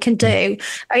things that we can do.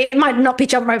 It might not be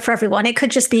jump rope for everyone. It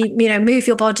could just be, move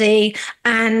your body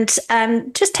and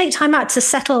just take time out to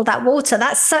settle that water.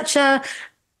 That's such an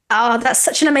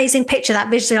amazing picture, that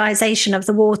visualization of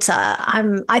the water.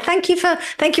 I thank you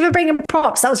for bringing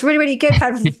props. That was really, really good.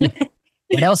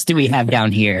 What else do we have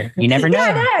down here? You never know.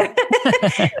 Yeah,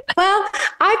 no. Well,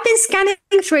 I've been scanning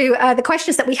through the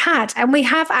questions that we had, and we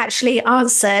have actually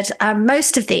answered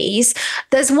most of these.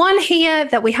 There's one here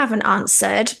that we haven't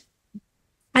answered.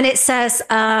 And it says,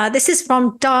 this is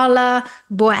from Darla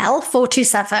Boel,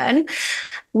 427.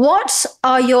 What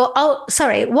are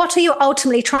what are you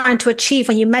ultimately trying to achieve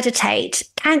when you meditate?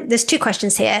 There's two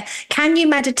questions here. Can you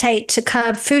meditate to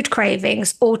curb food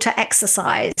cravings or to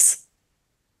exercise?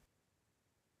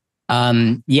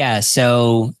 Yeah.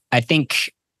 So I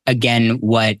think, again,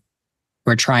 what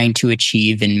we're trying to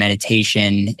achieve in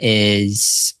meditation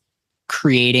is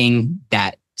creating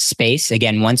that space.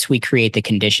 Again, once we create the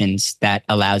conditions that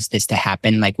allows this to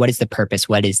happen, like what is the purpose?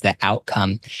 What is the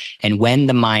outcome? And when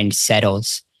the mind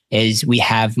settles, is we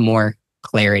have more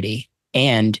clarity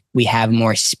and we have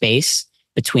more space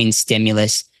between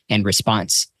stimulus and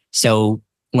response. So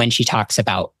when she talks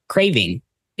about craving,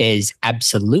 is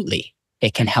absolutely,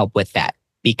 it can help with that,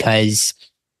 because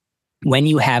when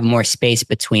you have more space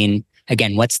between,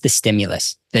 again, what's the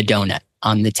stimulus? The donut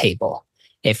on the table.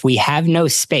 If we have no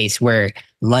space, we're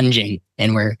lunging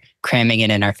and we're cramming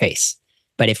it in our face.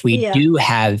 But if we do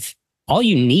have, all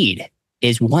you need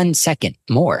is 1 second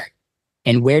more.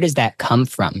 And where does that come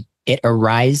from? It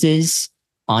arises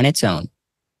on its own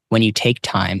when you take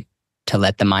time to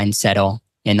let the mind settle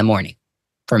in the morning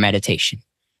for meditation.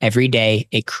 Every day,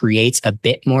 it creates a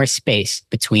bit more space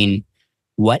between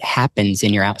what happens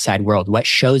in your outside world, what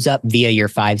shows up via your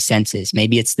five senses.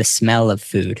 Maybe it's the smell of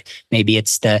food. Maybe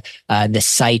it's the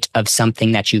sight of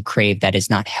something that you crave that is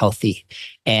not healthy.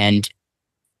 And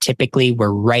typically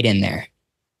we're right in there.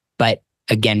 But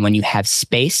again, when you have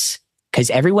space, because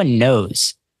everyone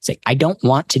knows, it's like, I don't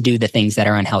want to do the things that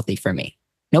are unhealthy for me.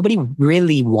 Nobody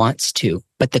really wants to,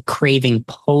 but the craving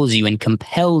pulls you and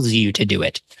compels you to do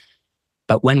it.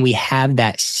 But when we have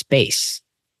that space,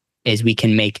 is we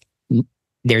can make,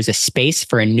 there's a space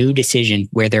for a new decision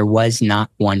where there was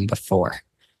not one before.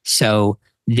 So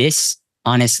this,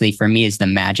 honestly, for me, is the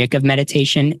magic of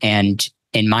meditation. And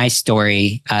in my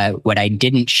story, what I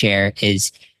didn't share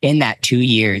is in that 2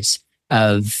 years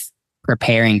of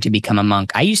preparing to become a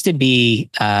monk, I used to be,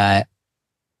 I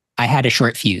had a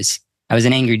short fuse. I was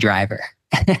an angry driver.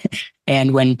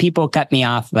 And when people cut me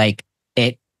off, like,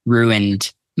 it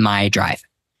ruined my drive.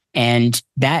 And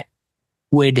that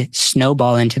would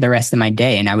snowball into the rest of my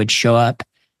day. And I would show up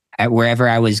at wherever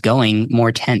I was going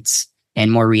more tense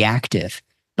and more reactive.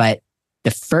 But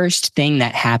the first thing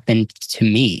that happened to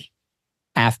me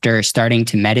after starting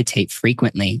to meditate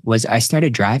frequently was I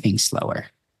started driving slower.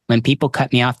 When people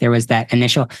cut me off, there was that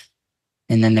initial,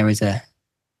 and then there was a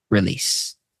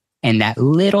release. And that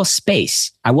little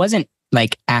space, I wasn't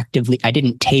like actively, I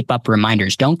didn't tape up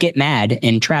reminders, don't get mad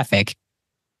in traffic.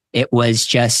 It was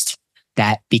just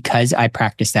that because I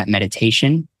practiced that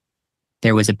meditation,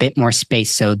 there was a bit more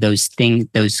space. So those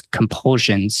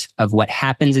compulsions of what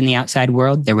happens in the outside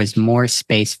world, there was more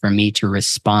space for me to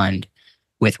respond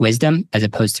with wisdom as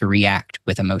opposed to react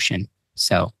with emotion.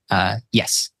 So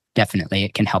yes, definitely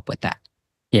it can help with that.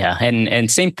 Yeah.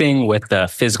 And same thing with the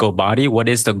physical body. What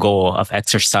is the goal of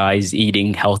exercise,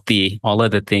 eating healthy? All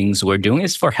of the things we're doing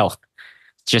is for health,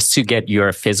 just to get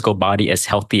your physical body as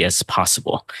healthy as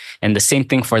possible. And the same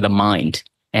thing for the mind.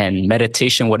 And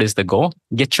meditation, what is the goal?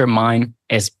 Get your mind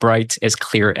as bright, as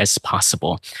clear as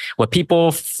possible. What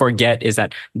people forget is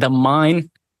that the mind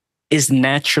is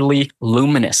naturally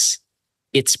luminous.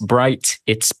 It's bright,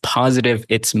 it's positive,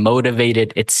 it's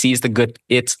motivated, it sees the good,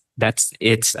 that's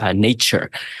its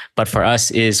nature. But for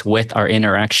us is with our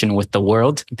interaction with the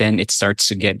world, then it starts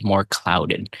to get more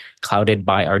clouded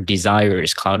by our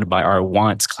desires, clouded by our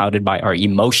wants, clouded by our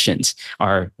emotions,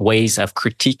 our ways of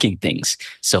critiquing things.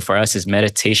 So for us, is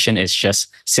meditation is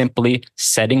just simply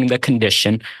setting the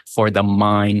condition for the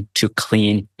mind to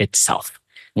clean itself.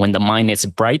 When the mind is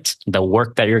bright, the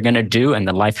work that you're going to do and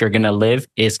the life you're going to live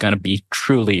is going to be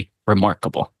truly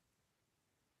remarkable.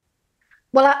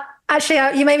 Well,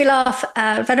 actually, you made me laugh,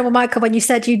 Venerable Michael, when you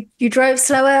said you drove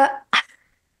slower.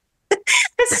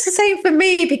 It's the same for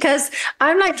me, because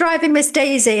I'm like driving Miss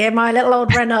Daisy in my little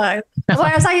old Renault.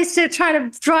 Whereas I used to try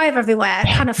to drive everywhere,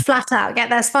 kind of flat out, get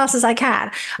there as fast as I can.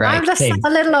 Right, I'm just like a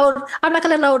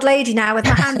little old lady now with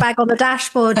my handbag on the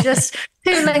dashboard, just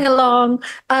tooling along,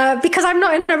 because I'm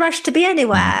not in a rush to be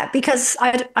anywhere, because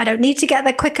I don't need to get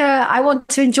there quicker. I want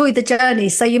to enjoy the journey.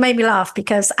 So you made me laugh,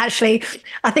 because actually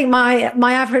I think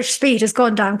my average speed has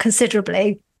gone down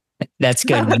considerably. That's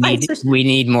good. We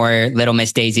need more little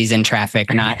Miss Daisies in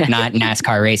traffic, not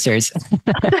NASCAR racers.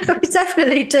 We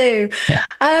definitely do. Yeah.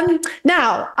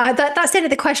 Now, that's the end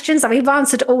of the questions. We've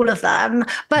answered all of them.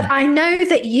 But I know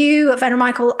that you, Venerable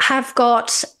Michael, have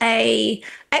got a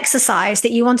exercise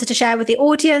that you wanted to share with the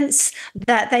audience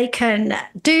that they can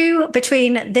do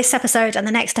between this episode and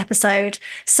the next episode.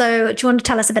 So do you want to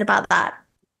tell us a bit about that?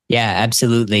 Yeah,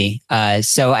 absolutely.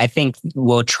 So I think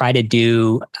we'll try to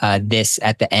do this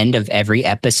at the end of every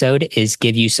episode is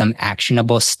give you some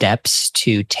actionable steps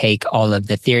to take all of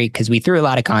the theory, because we threw a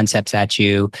lot of concepts at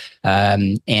you.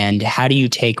 And how do you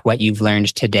take what you've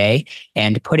learned today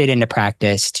and put it into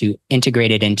practice to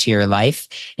integrate it into your life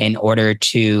in order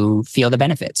to feel the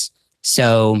benefits?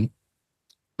 So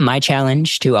my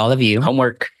challenge to all of you,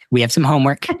 Homework. we have some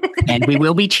homework and we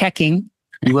will be checking.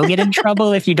 You will get in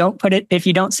trouble if you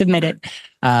don't submit it,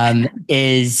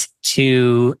 is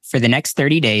to, for the next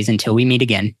 30 days until we meet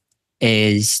again,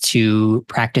 is to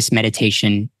practice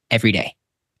meditation every day.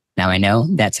 Now, I know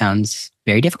that sounds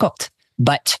very difficult,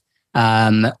 but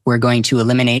we're going to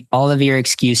eliminate all of your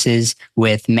excuses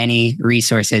with many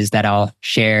resources that I'll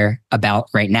share about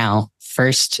right now.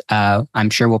 First, I'm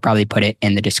sure we'll probably put it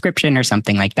in the description or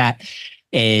something like that.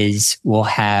 Is we'll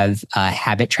have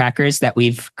habit trackers that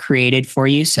we've created for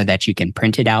you so that you can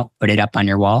print it out, put it up on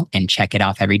your wall and check it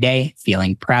off every day,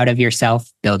 feeling proud of yourself,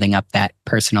 building up that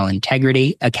personal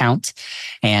integrity account.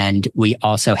 And we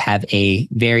also have a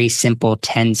very simple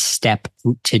 10-step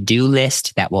to-do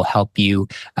list that will help you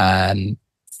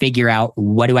figure out,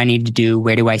 what do I need to do?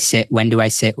 Where do I sit? When do I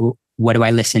sit? What do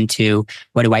I listen to?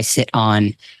 What do I sit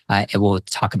on? It will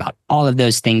talk about all of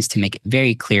those things to make it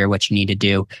very clear what you need to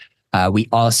do. We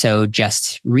also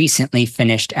just recently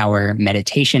finished our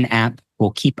meditation app.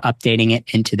 We'll keep updating it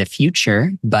into the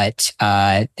future, but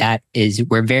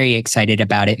we're very excited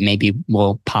about it. Maybe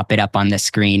we'll pop it up on the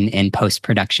screen in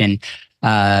post-production.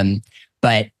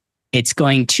 But it's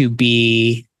going to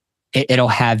be, it'll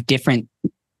have different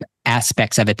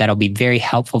aspects of it that'll be very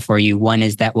helpful for you. One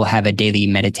is that we'll have a daily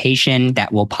meditation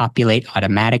that will populate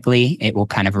automatically. It will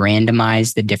kind of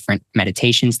randomize the different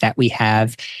meditations that we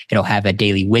have. It'll have a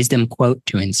daily wisdom quote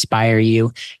to inspire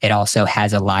you. It also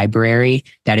has a library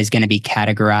that is going to be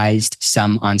categorized,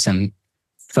 some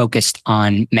focused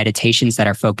on meditations that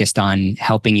are focused on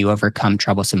helping you overcome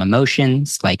troublesome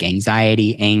emotions like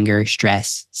anxiety, anger,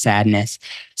 stress, sadness,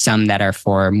 some that are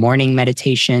for morning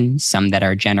meditation, some that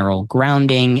are general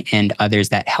grounding, and others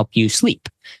that help you sleep.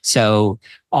 So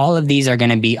all of these are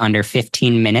going to be under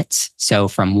 15 minutes. So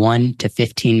from 1 to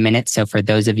 15 minutes. So for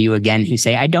those of you, again, who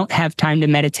say, I don't have time to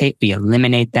meditate, we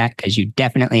eliminate that because you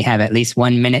definitely have at least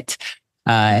 1 minute.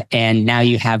 And now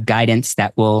you have guidance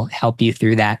that will help you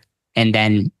through that. And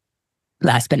then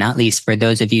last but not least, for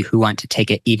those of you who want to take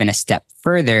it even a step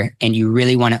further and you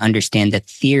really want to understand the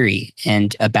theory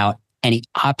and about any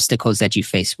obstacles that you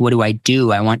face, what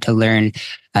do? I want to learn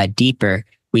deeper.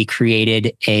 We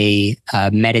created a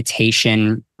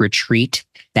meditation retreat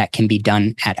that can be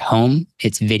done at home.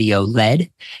 It's video led.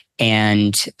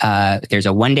 And there's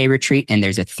a 1-day retreat and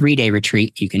there's a 3-day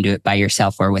retreat. You can do it by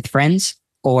yourself or with friends.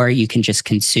 Or you can just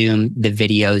consume the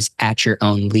videos at your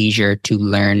own leisure to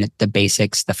learn the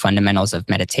basics, the fundamentals of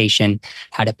meditation,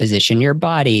 how to position your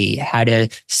body, how to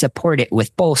support it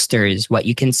with bolsters, what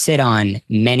you can sit on,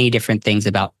 many different things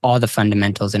about all the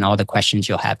fundamentals and all the questions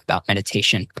you'll have about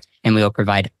meditation. And we will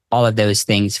provide all of those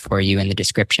things for you in the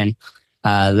description.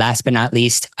 Last but not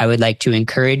least, I would like to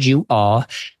encourage you all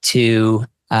to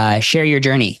share your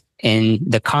journey in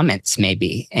the comments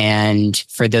maybe. And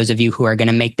for those of you who are going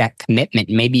to make that commitment,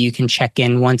 maybe you can check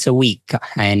in once a week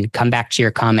and come back to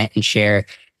your comment and share,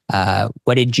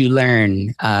 what did you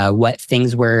learn? What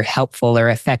things were helpful or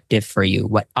effective for you?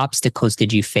 What obstacles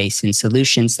did you face and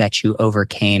solutions that you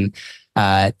overcame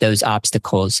those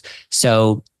obstacles?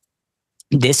 So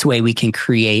this way we can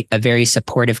create a very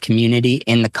supportive community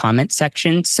in the comment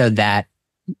section so that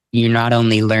you're not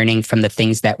only learning from the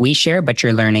things that we share, but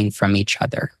you're learning from each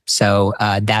other. So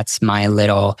that's my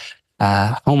little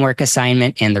homework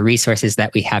assignment and the resources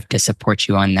that we have to support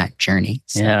you on that journey.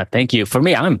 So. Yeah, thank you. For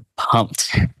me, I'm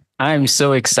pumped. I'm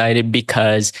so excited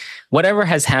because whatever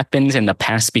has happened in the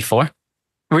past before,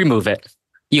 remove it.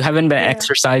 You haven't been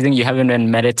exercising, you haven't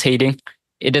been meditating.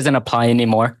 It doesn't apply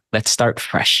anymore. Let's start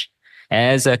fresh.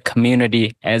 As a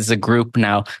community, as a group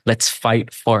now, let's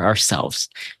fight for ourselves.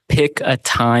 Pick a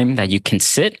time that you can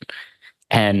sit.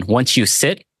 And once you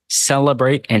sit,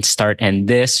 celebrate and start. And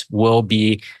this will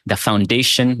be the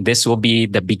foundation. This will be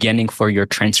the beginning for your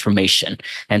transformation.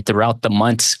 And throughout the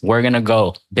months, we're going to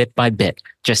go bit by bit.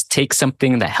 Just take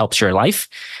something that helps your life.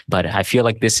 But I feel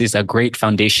like this is a great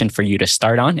foundation for you to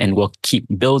start on. And we'll keep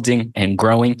building and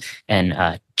growing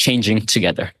and changing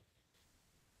together.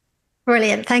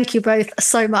 Brilliant. Thank you both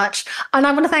so much. And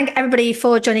I want to thank everybody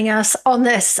for joining us on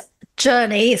this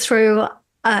journey through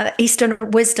Eastern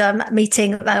wisdom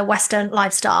meeting the Western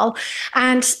lifestyle.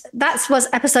 And that was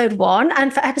episode 1.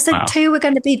 And for episode 2, we're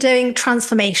going to be doing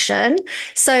transformation.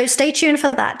 So stay tuned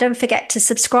for that. Don't forget to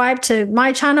subscribe to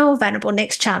my channel, Venerable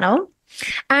Nick's channel.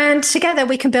 And together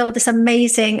we can build this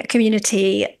amazing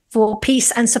community for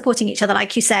peace and supporting each other,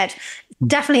 like you said,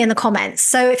 definitely in the comments.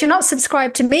 So if you're not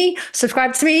subscribed to me,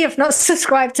 subscribe to me. If not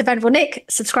subscribed to Venerable Nick,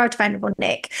 subscribe to Venerable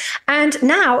Nick. And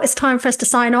now it's time for us to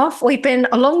sign off. We've been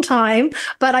a long time,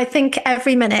 but I think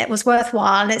every minute was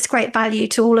worthwhile, and it's great value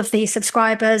to all of the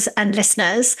subscribers and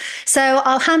listeners. So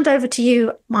I'll hand over to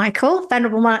you, Michael,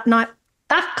 Venerable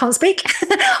can't speak.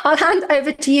 I'll hand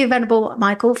over to you, Venerable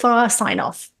Michael, for our sign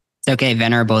off. It's okay.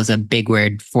 Venerable is a big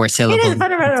word, 4 syllables. It is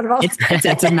venerable.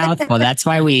 It's a mouthful. That's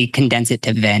why we condense it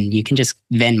to Ven. You can just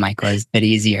Ven, Michael, is a bit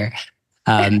easier.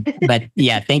 But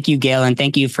yeah, thank you, Gail. And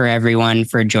thank you for everyone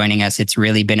for joining us. It's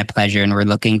really been a pleasure. And we're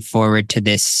looking forward to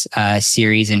this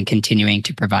series and continuing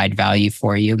to provide value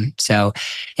for you. So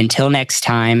until next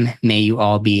time, may you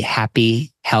all be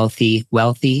happy, healthy,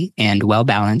 wealthy, and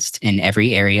well-balanced in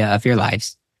every area of your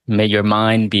lives. May your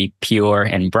mind be pure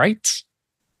and bright.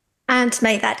 And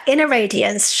may that inner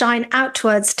radiance shine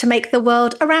outwards to make the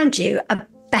world around you a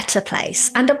better place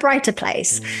and a brighter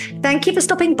place. Thank you for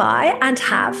stopping by, and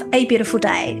have a beautiful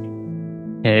day.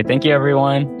 Hey, thank you,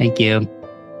 everyone. Thank you.